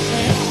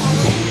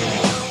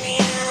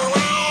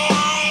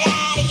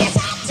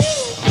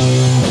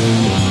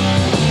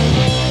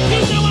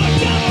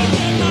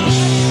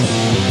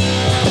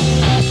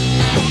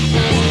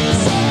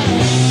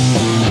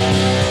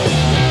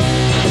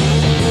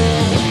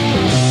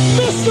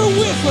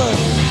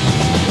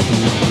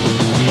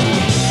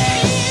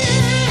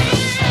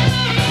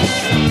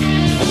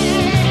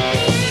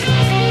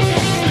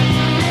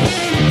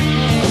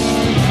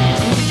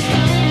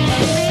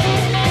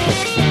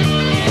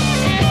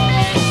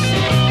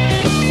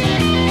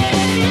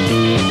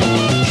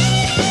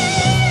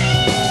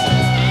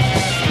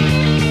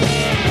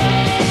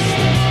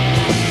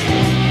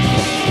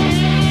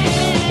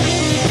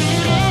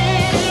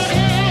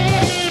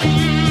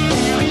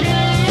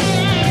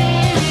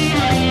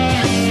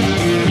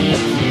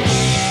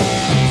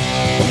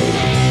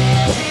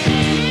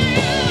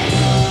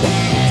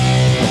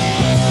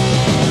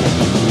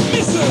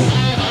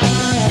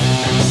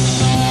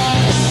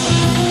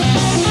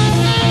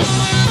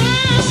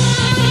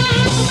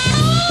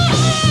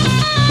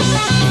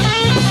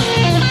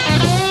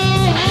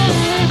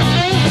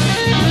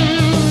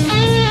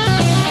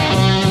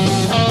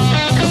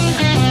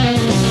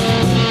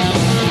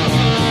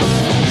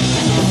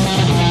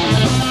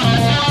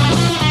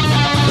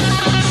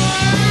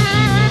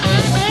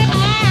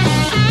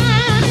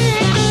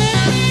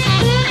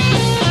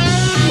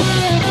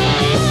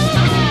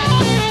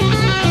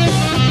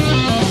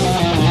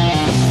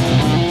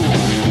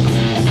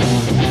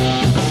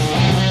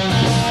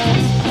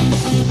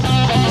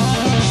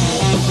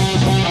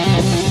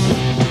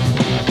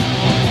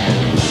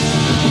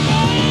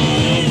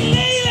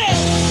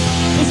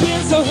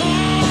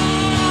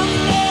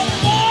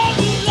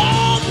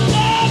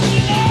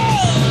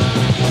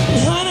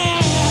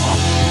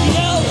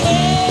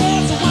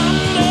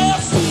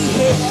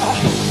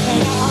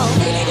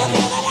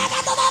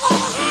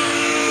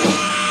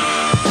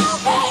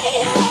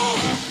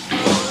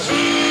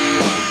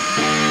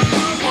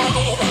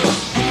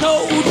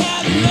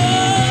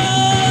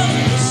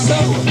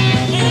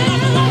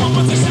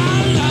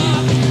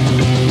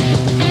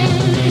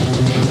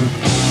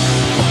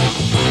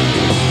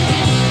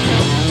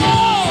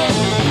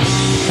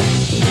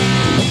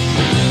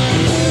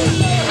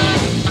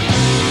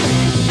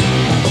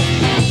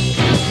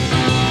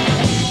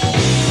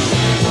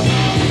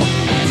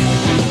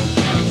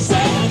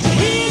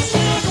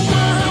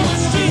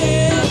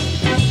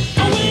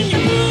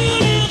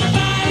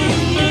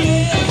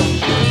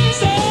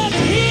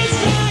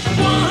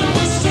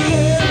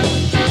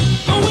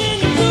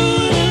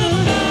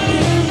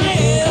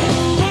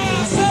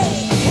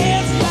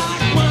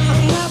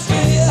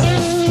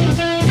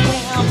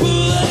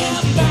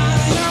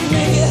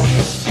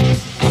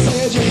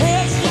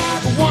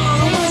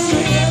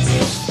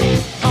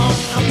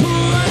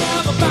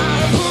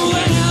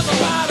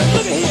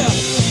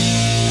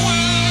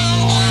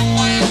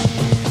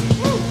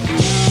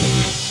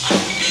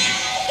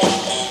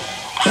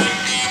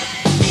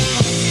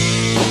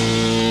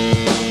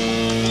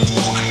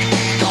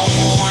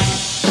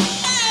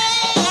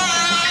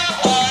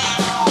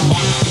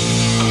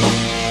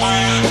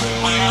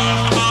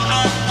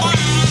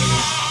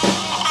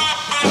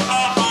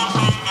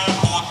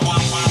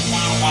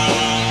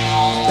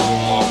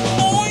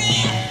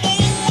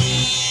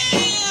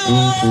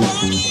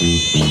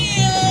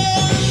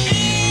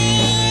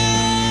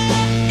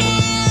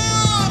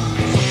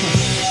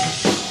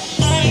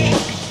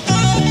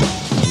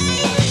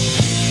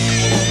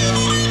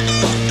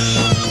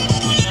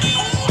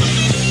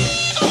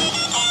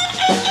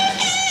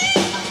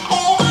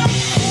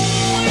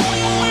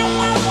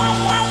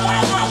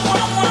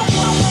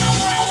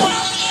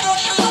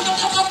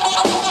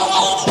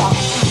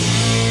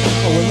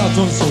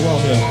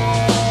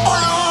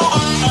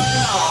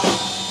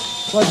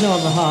 Pleasure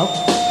on the hop.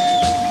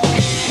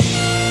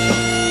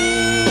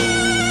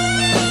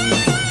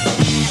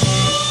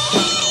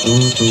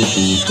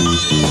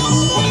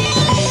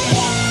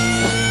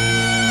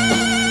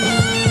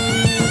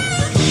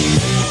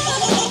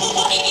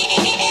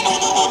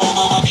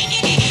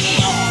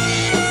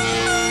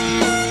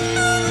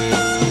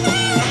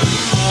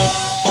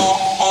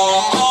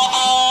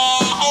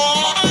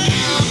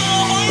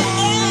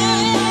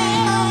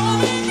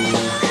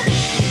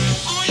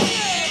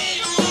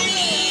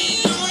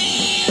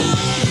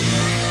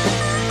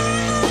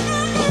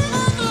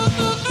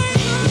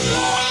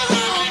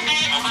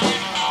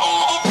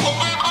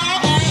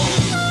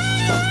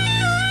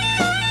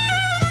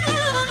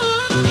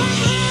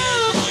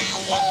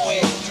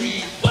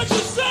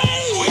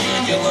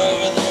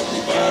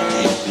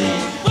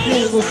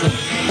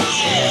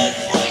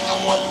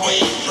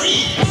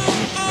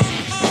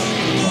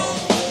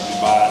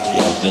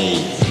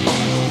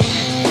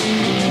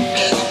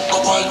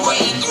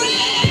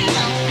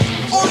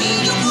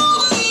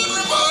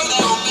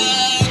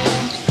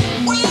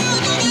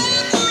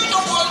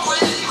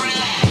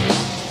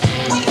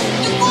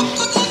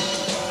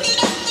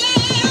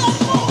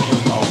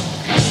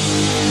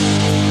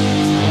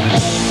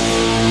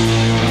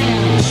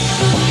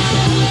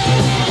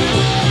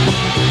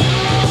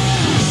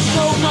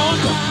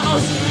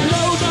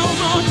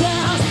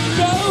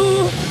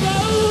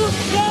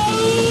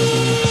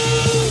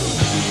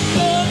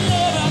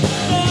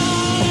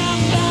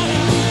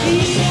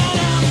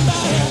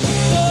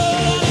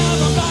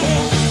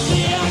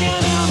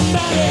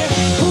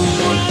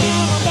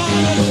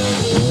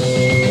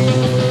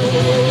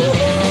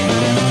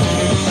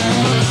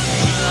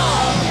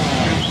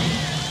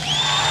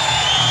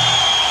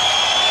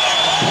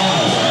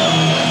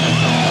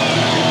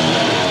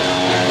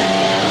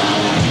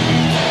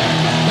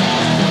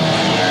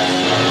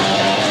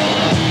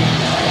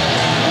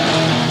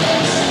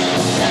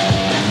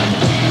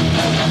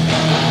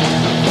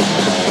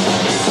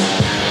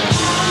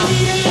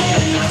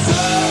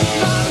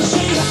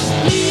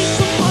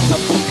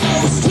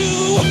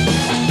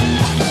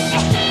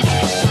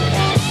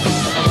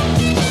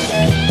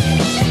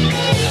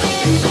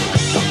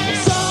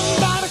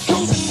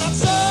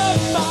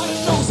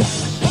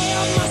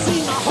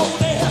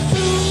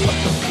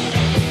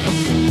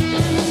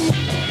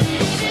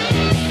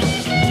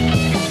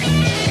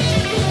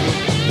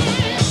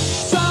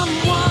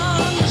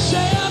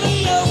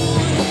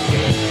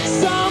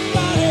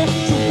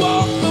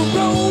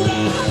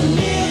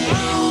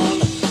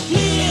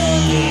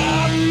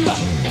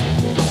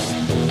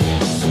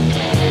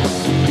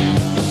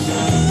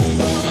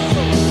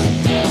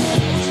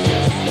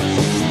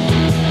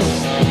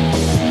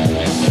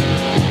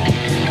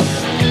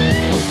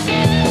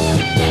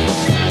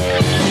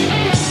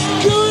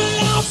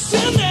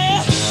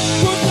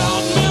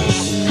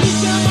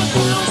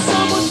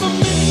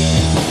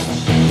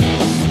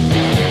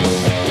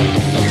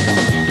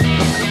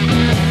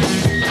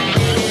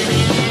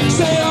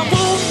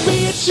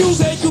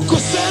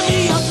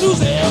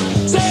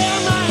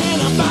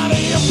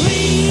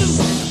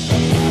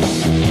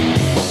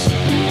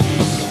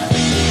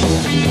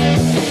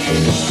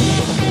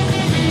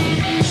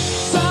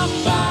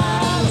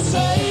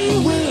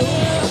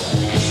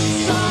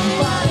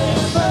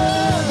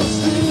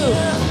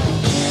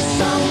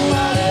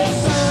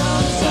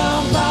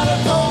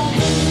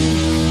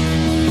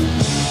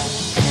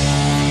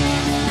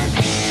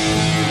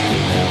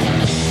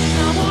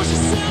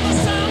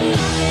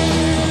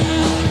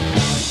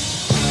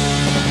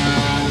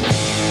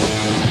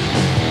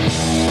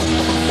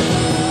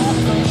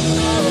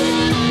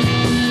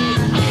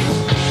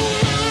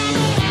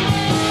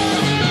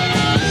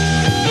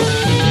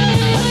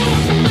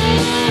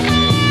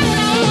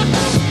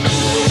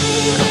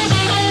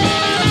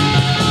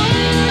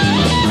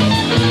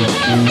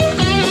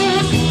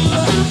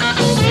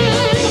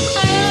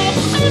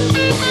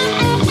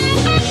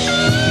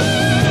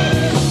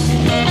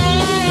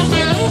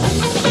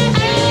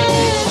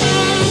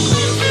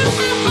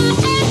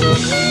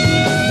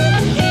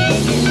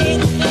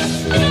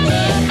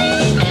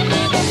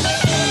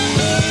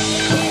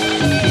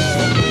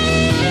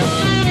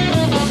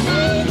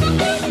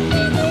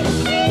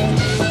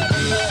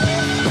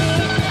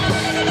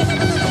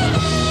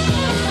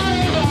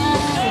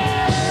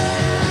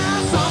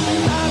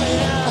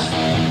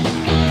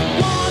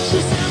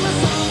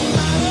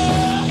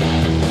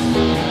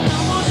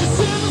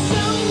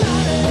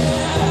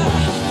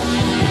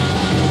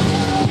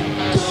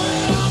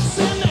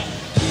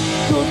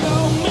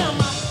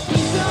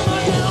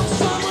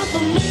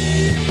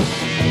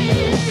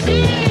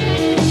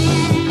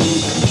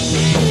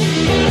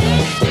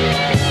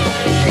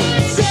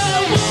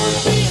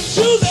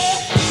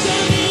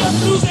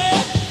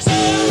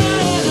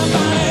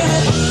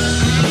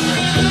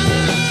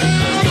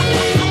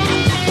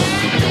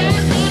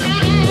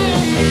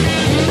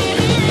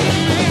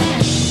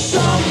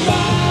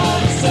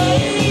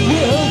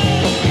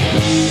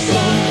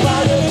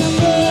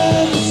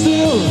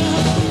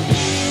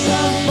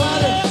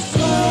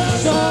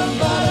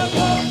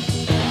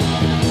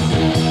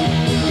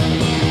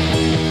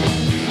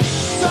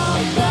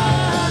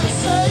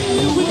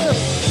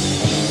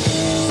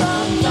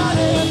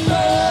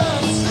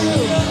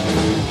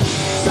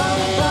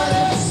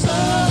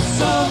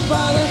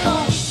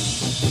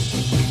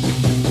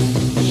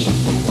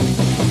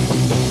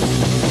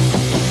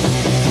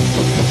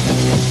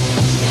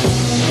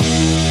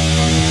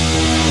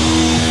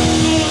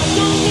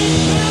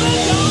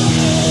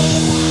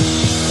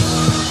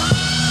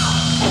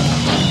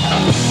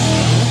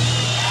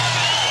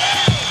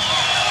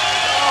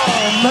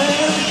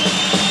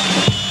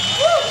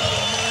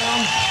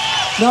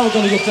 Now we're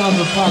going to get down to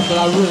the part that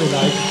I really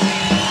like.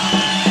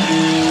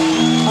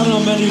 I don't know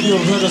how many of you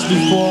have heard us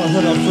before,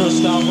 heard our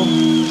first album,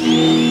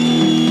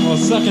 or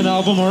second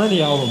album, or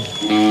any album.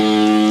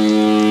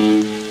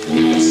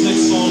 This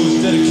next song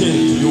is dedicated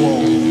to you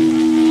all.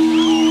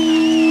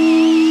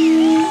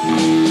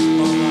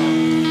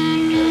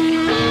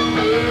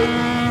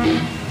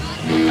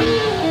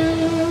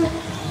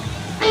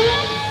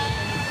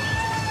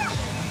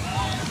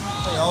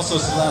 Hey, also,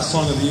 it's the last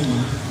song of the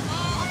evening.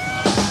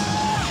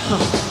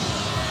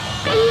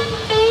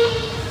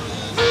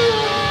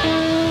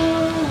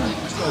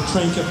 The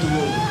train kept the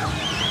road.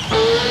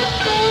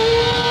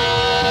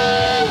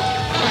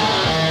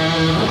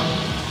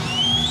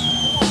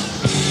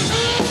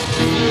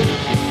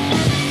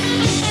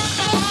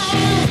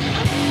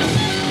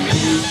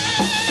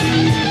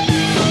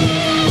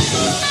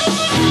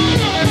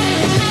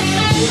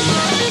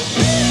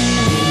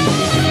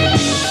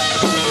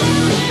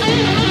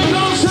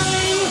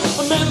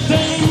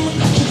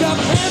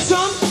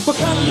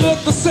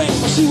 Look the same,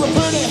 she was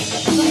pretty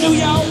from New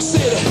York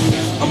City.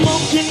 I'm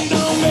walking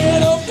down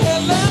bed up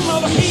that land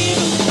of a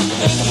heathen.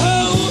 And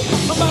ho,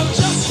 about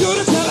just good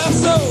to tell her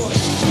so.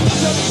 I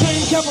said the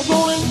train kept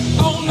rolling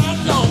all night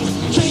long.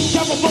 Train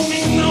kept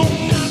rolling all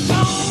night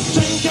long.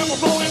 Train kept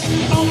rolling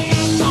all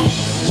night long.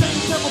 Train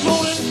kept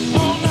rolling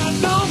all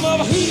night long of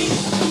a heathen.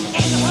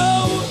 And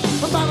ho,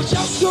 about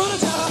just good to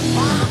tell her.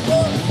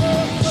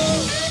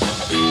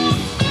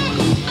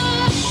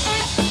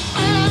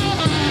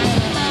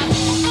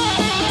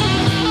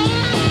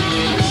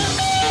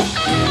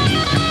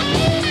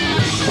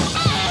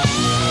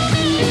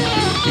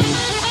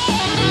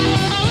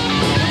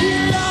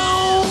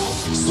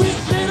 Sweet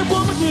little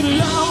woman, get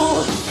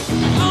along.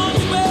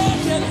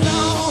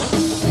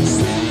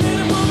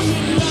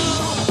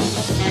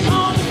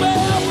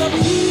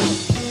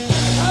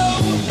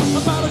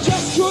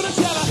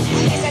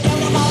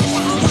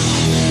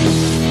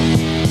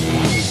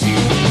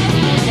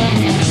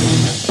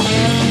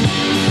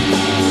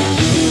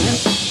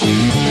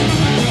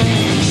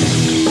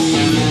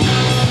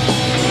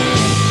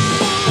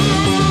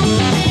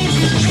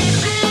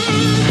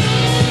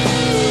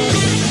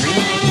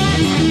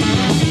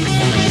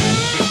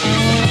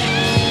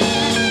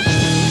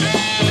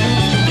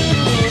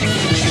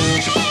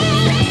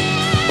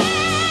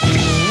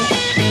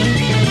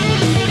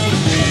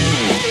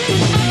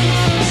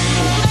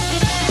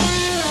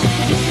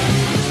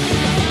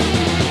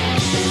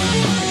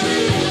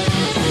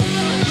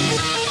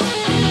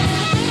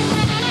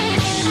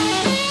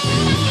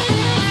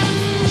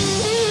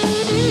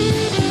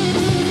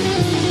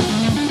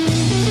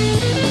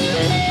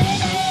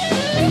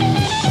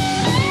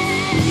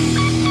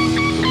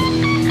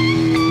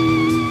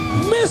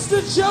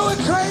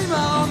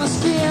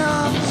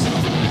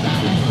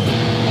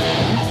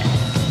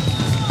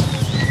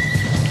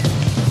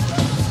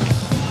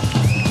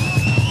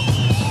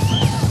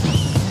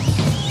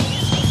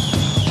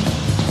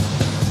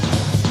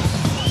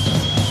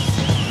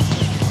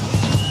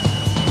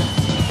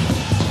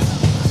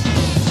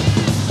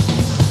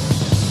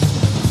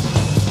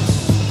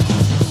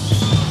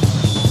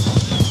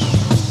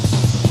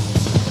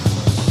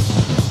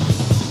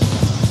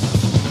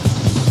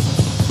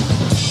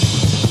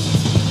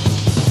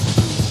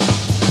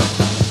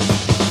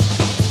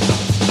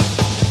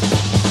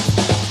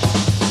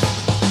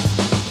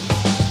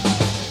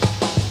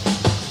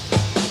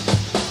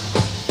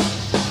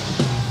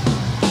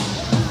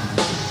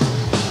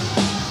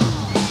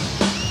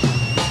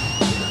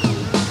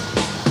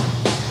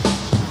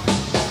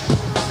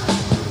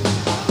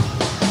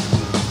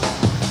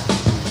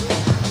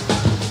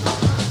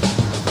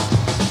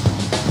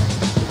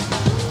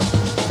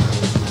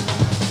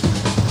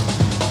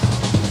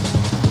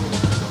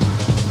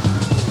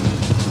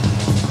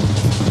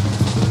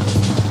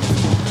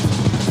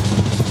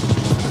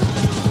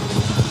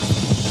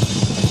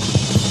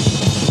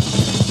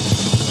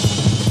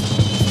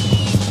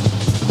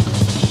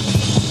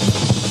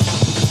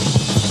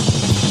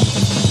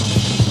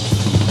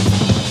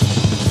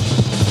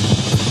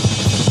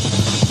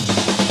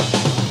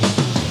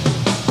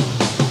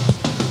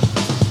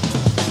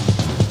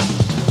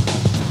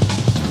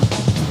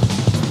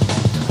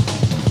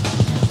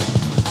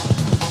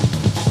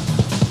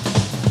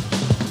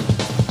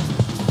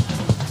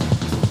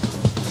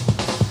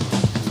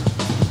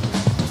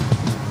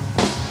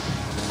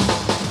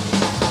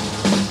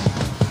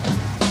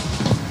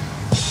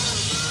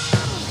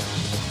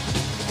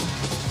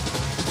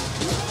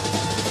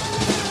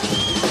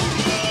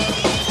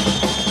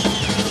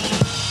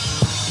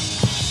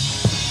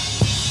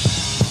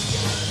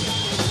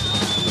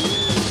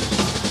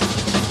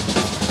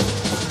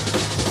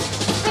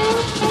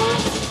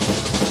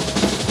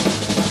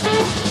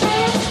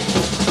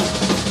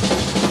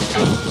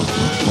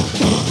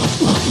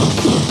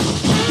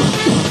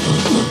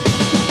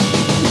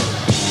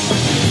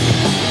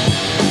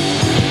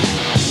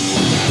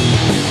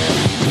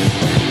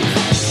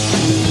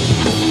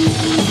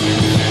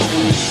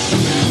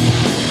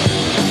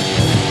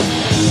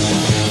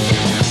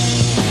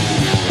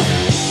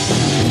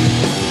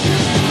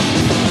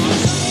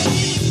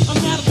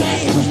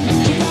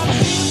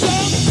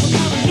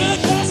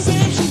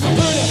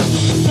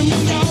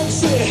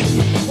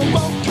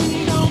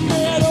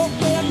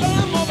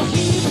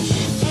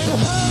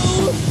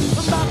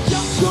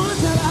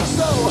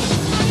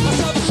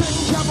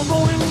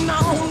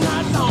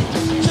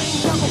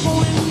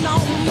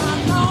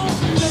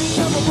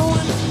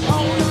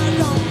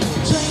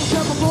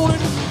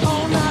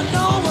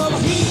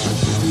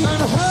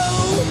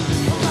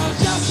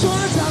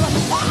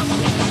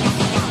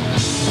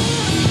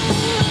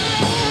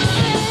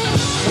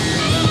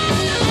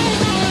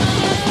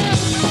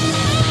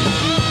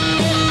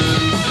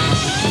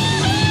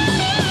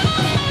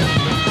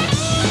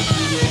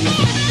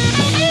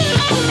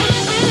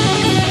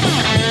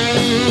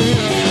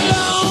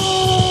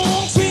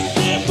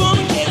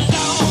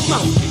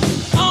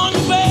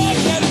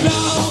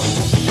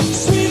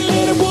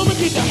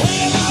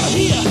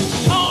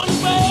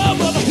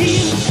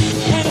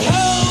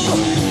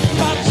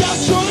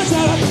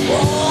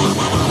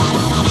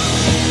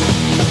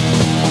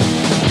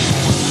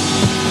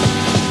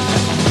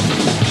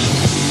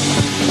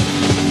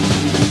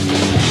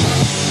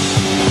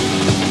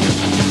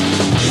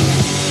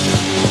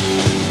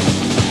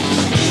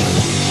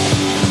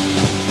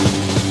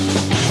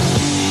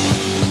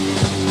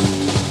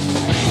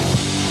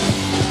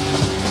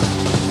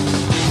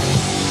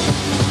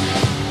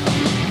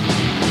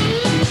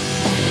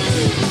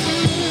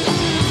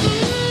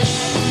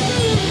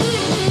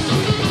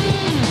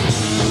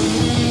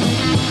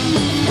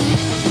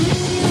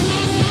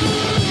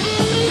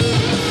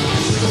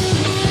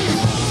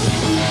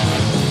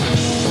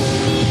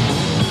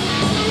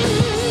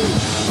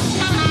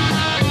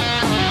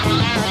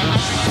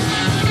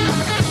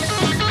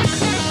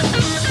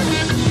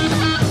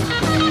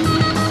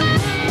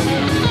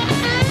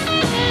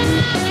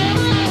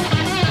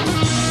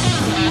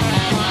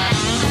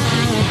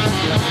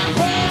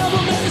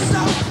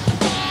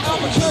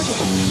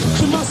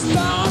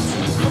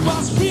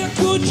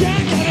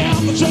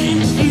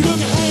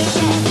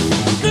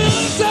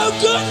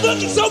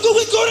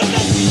 gonna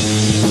tell her.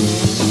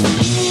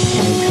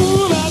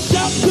 Ooh, I'm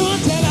just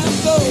gonna tell her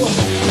so.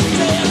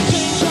 Say a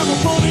chain come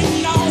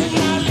rolling all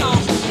night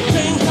long.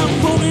 Chain come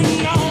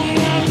rolling all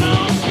night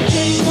long.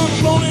 Chain come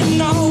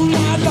rolling all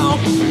night long.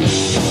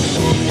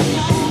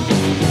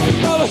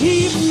 Of a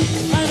heap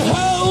and a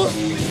hoe,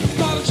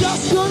 but I'm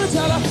just gonna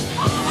tell her.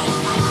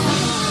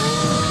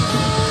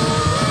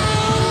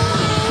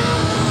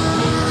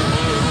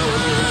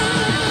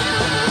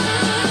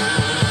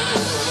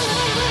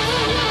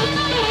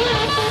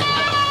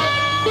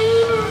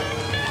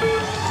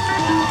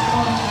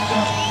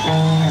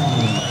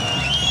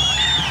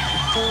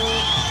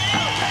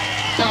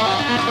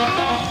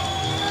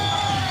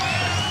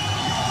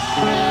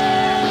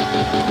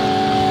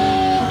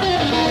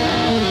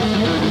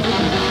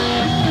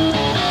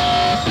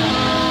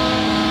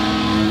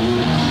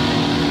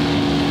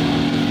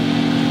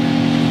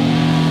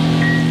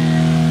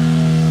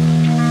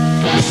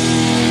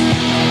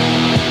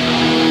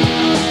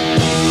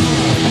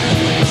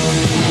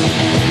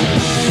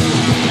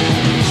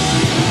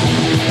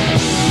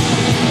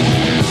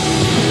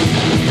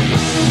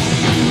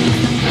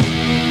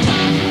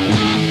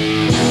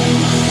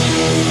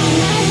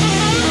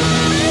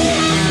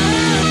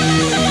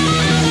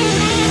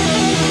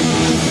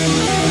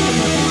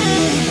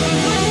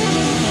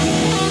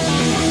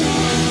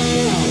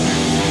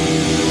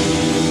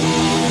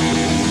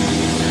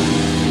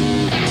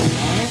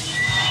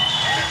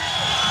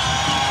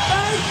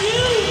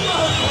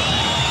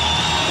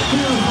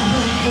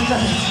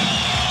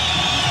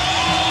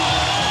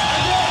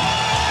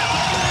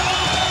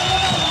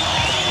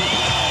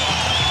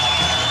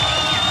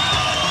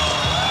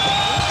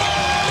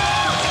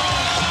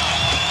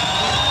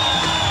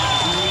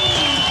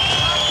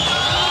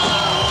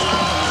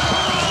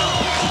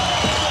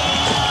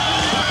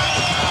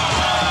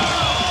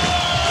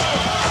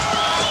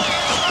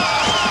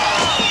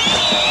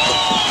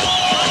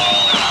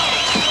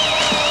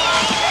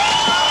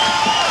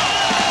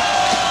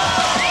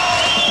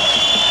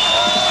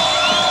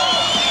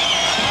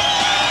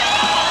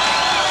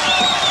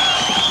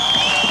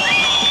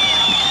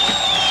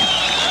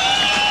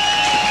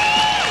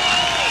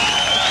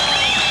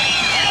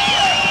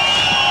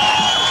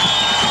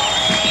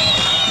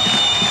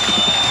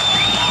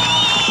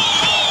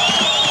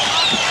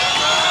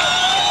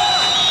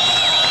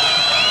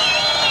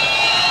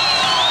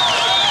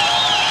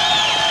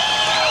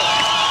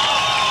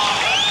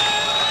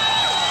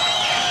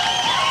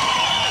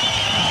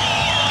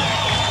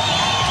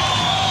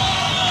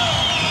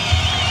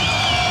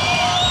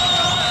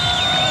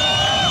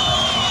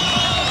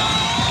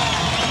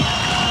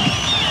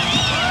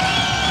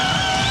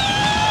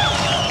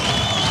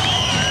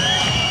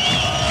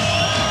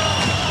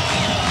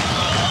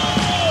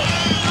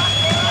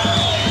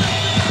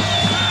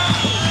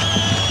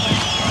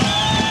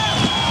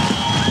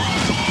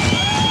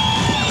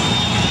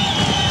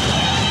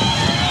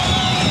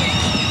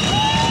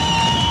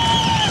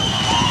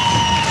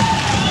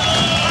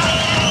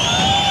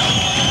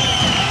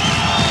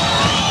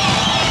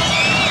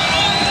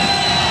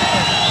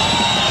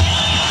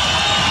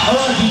 All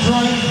right,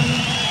 Detroit.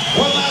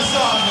 One last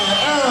song here,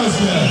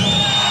 Aerosmith.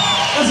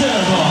 Let's hear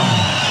it, boy.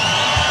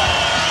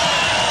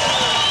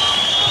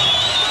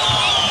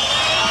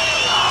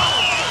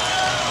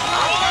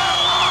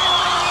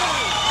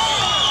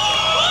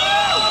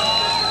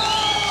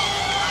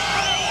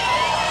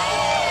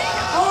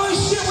 Holy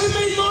shit, we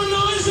made more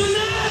noise than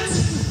that!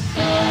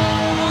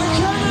 I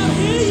cannot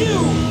hear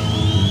you!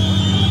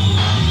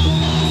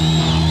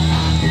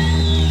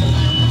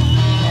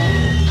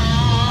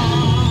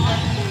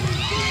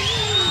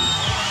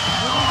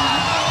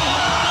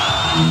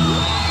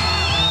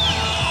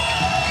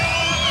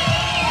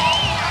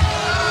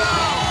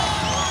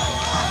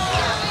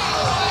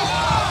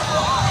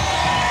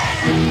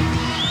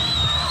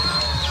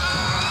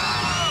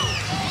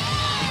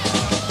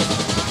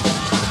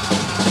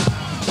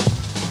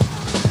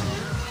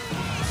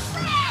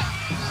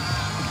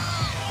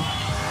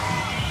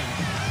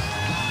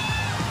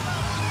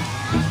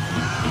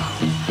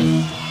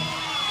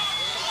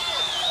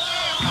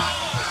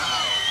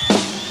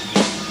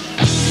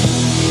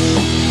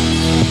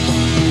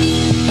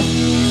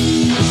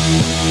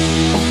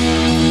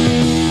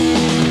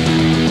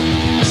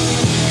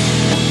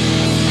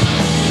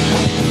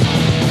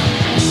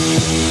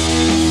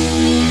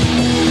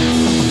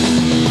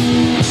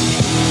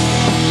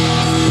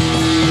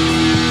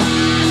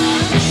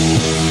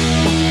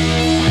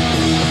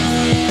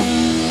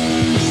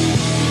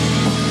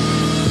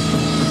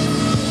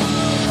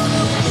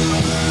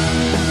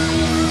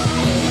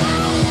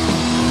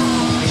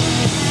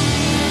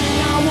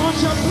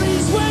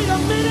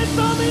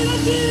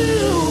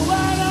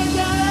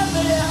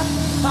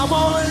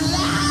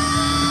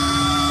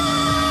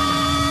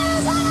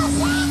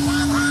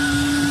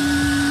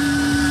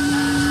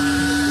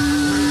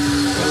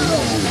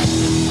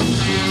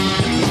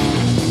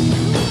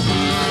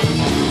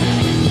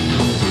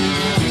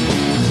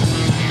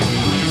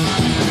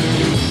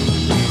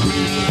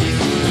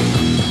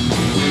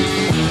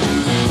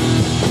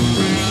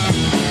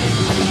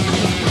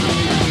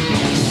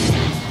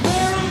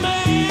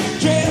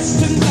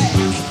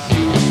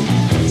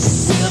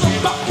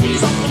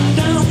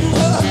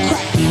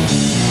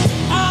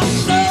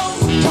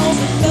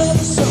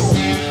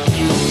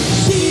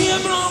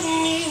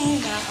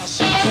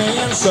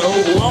 so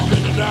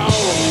walking the dog.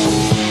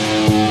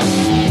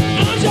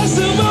 I'm just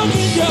a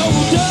walking your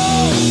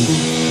dog.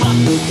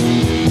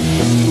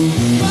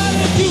 But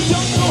if you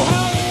don't know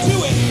how to do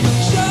it,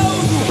 show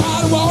you how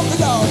to walk the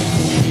dog.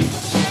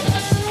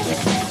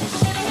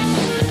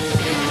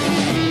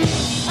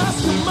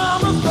 Ask your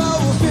mama for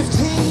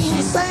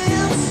 15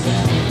 cents.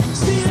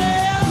 See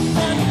there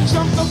and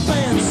jump the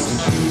fence.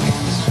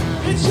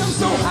 It jumps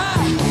so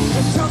high,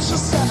 it touches the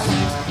sky.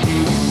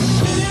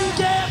 It didn't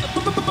get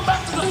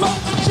back to the phone.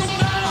 Jump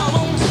now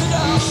on to the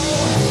dog.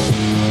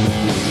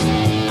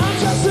 I'm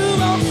just a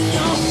walking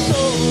your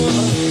dog.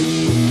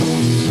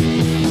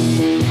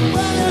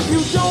 But if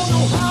you don't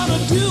know how to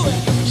do it,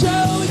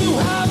 show you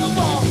how to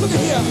walk. Look at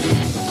here.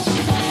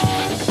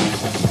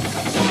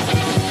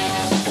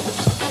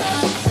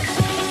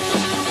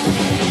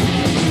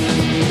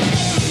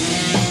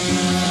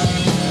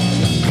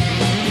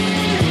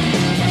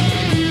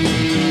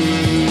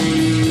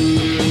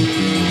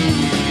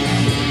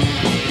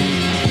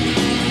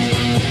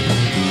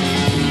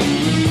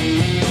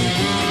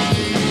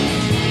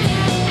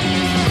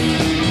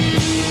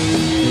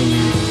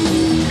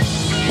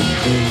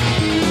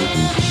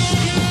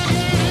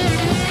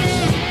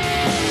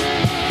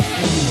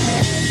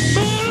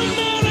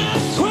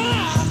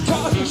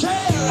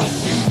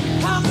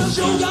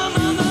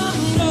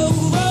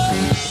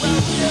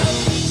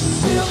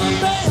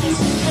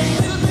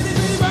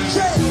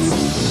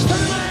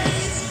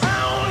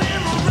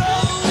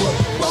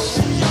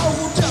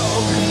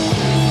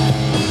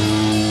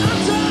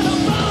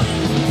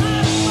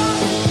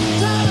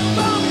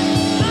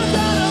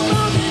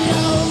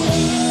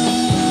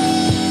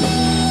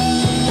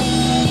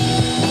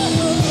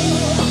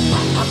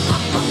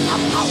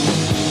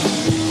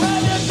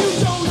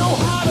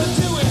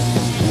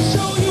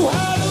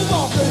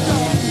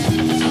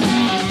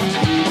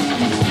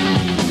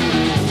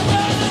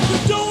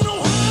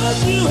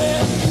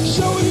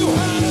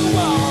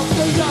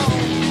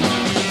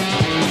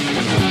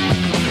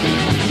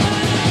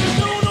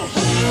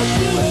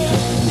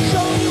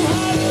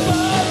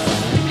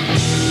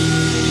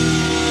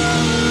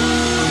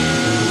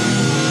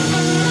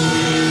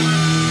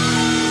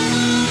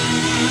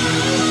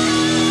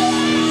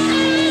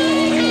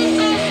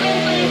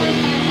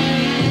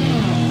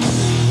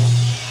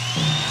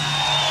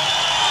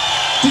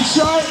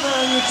 Detroit,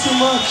 man, you're too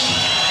much.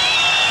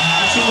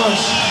 You're too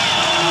much.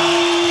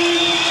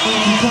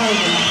 Thank you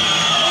kindly.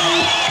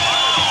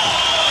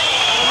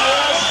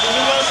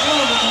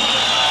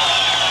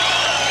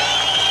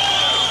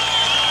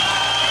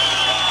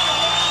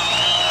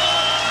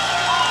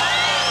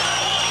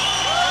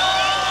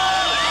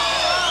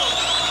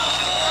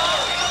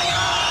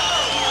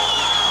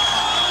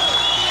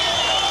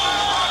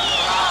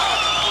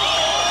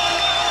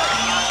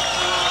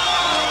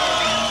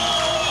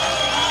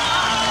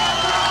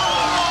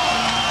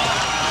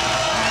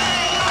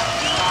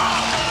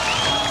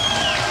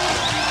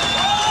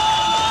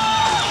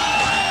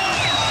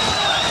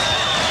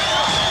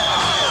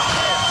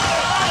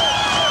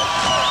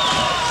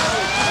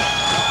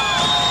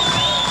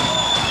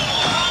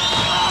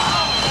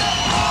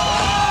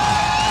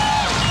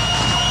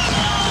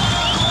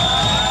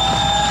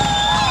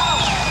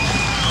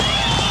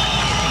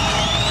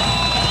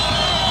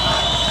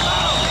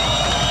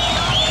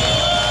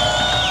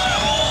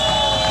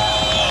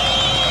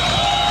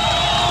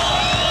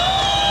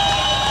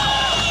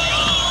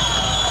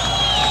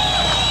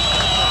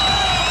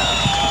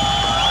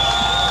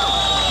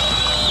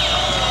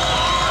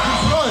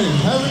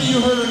 Haven't you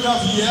heard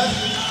enough yet?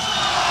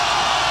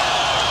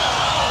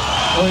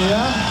 Oh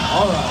yeah?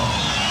 All right.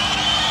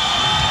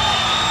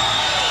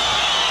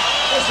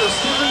 This is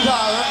Steven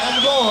Tyler and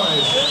the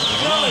boys. It's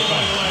Johnny, by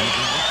the way.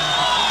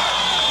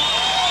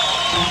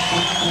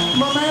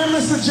 My man,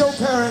 Mr. Joe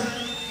Perry,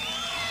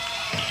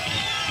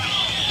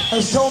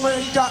 has told me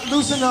he got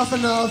loose enough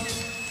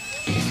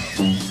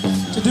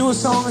to do a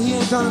song that he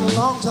ain't done in a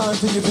long time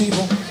for you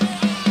people.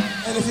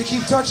 And if you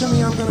keep touching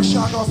me, I'm gonna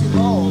shock off your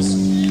balls.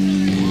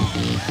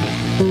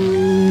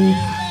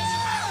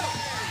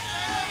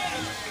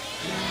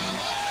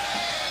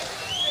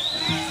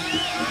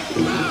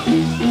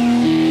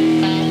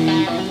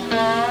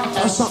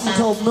 There's something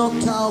called milk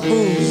cow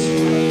booze.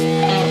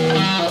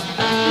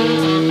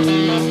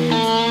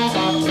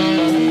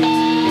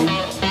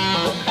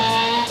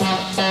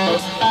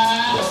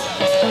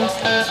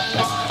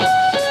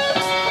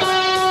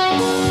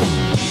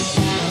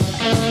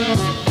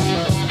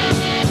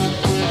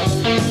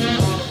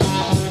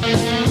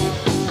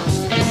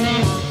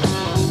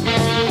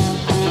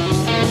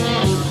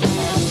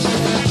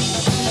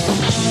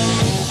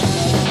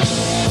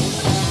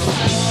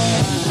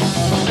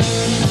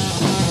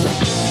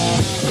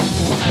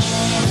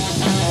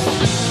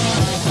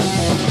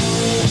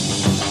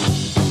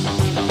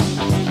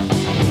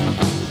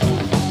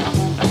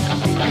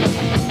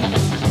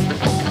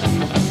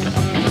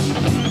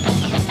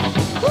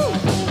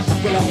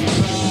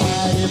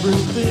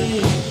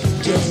 Everything,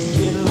 just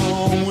get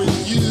along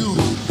with you.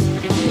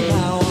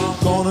 Now I'm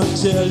gonna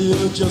tell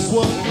you just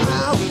what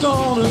I'm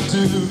gonna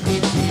do.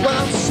 When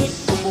I'm sick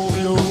of all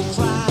your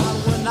cry,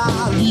 when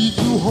I leave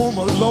you home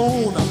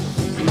alone.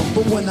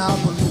 But when I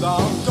believe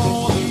I'm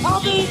gone,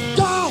 I'll be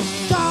gone,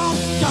 gone,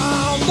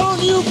 gone.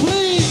 Don't you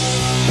please?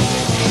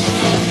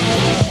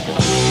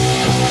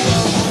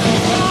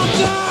 I'm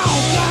down,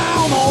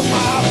 down on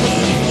my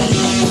knees.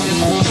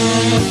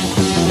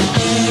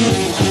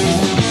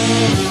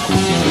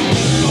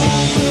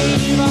 Don't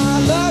believe I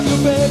love you,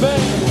 baby.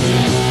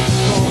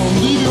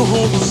 Gonna leave you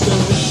home instead.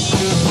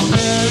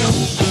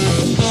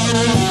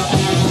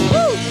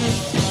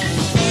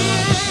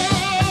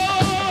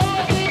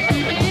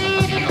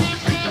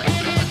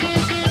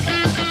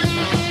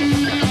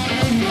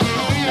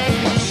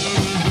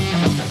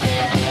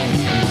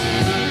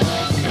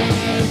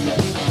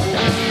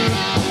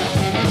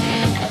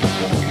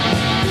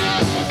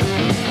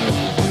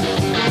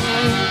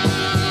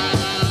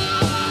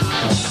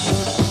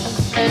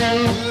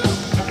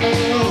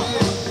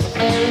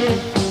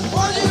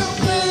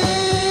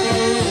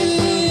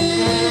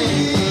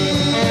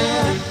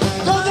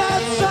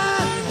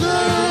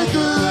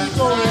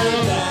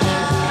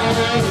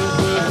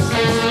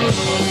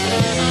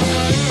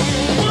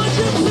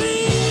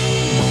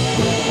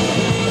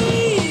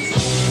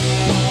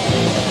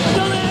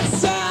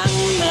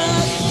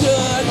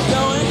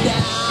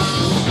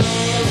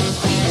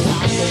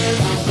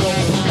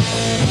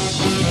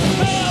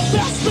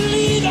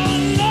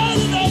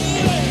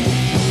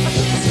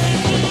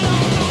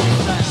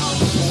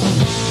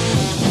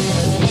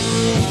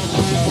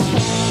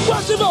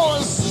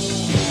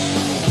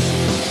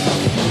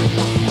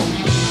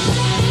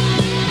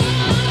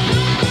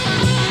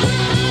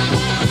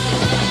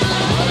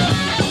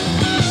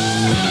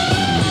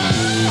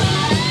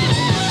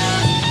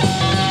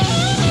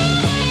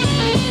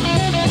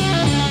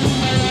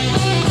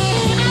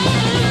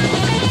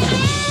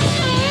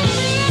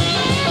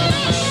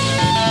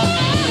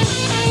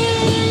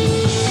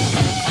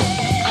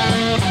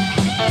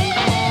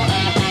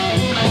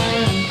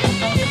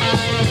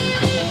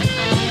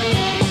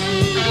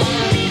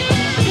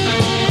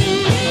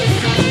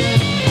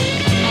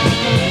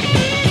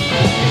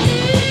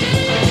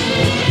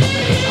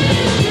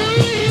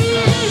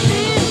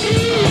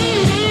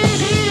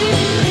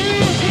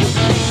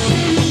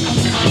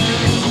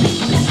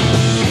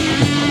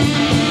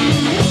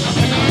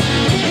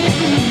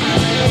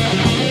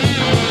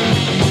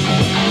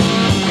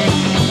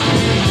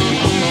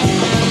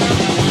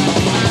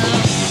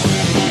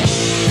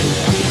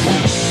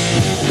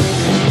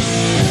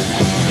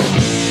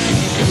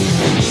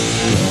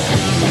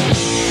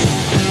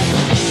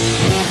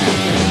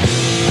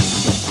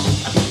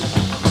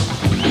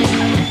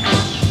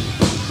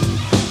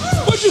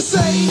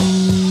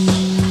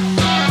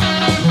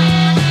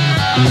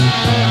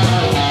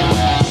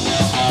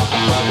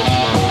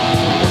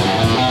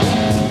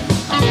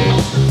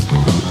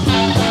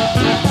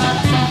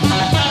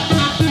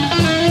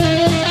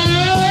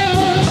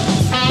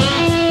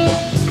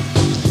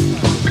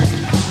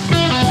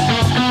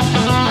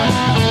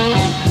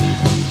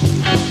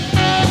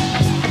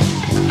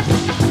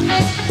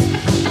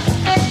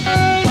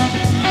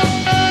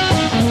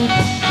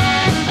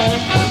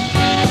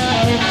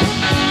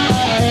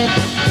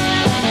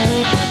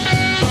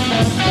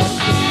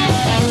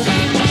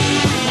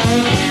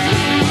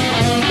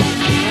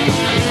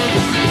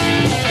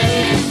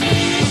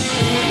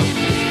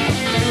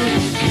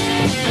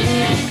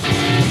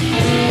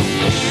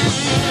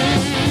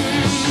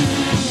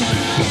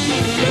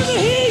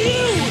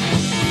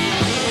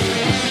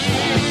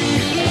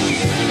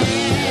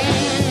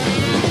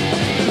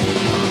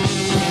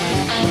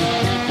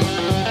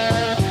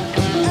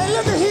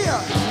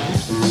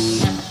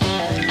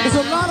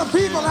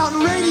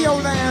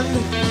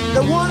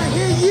 That want to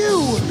hear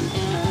you.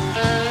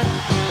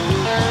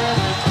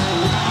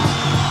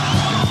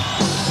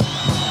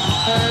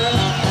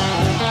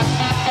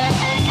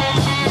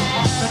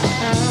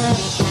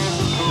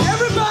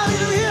 Everybody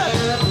in here.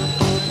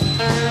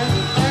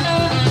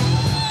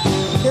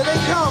 Here they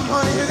come,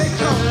 honey. Here they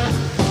come.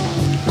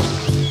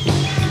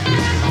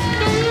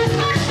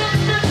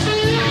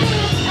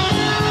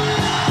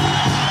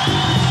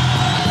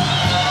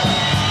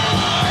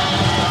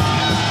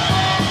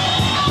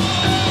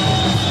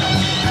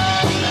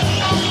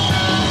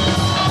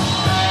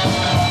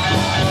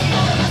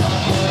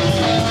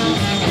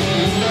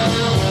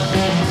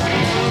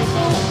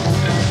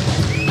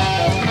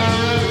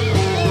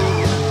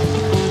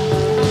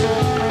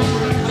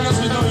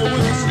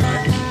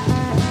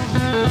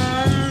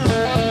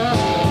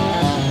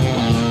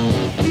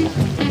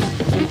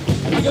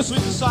 I guess we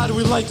decided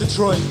we like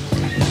Detroit.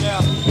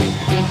 Yeah.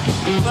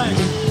 Thanks.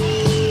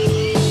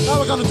 Now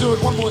we're gonna do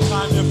it one more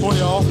time here for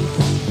y'all.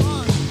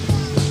 1,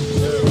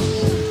 2.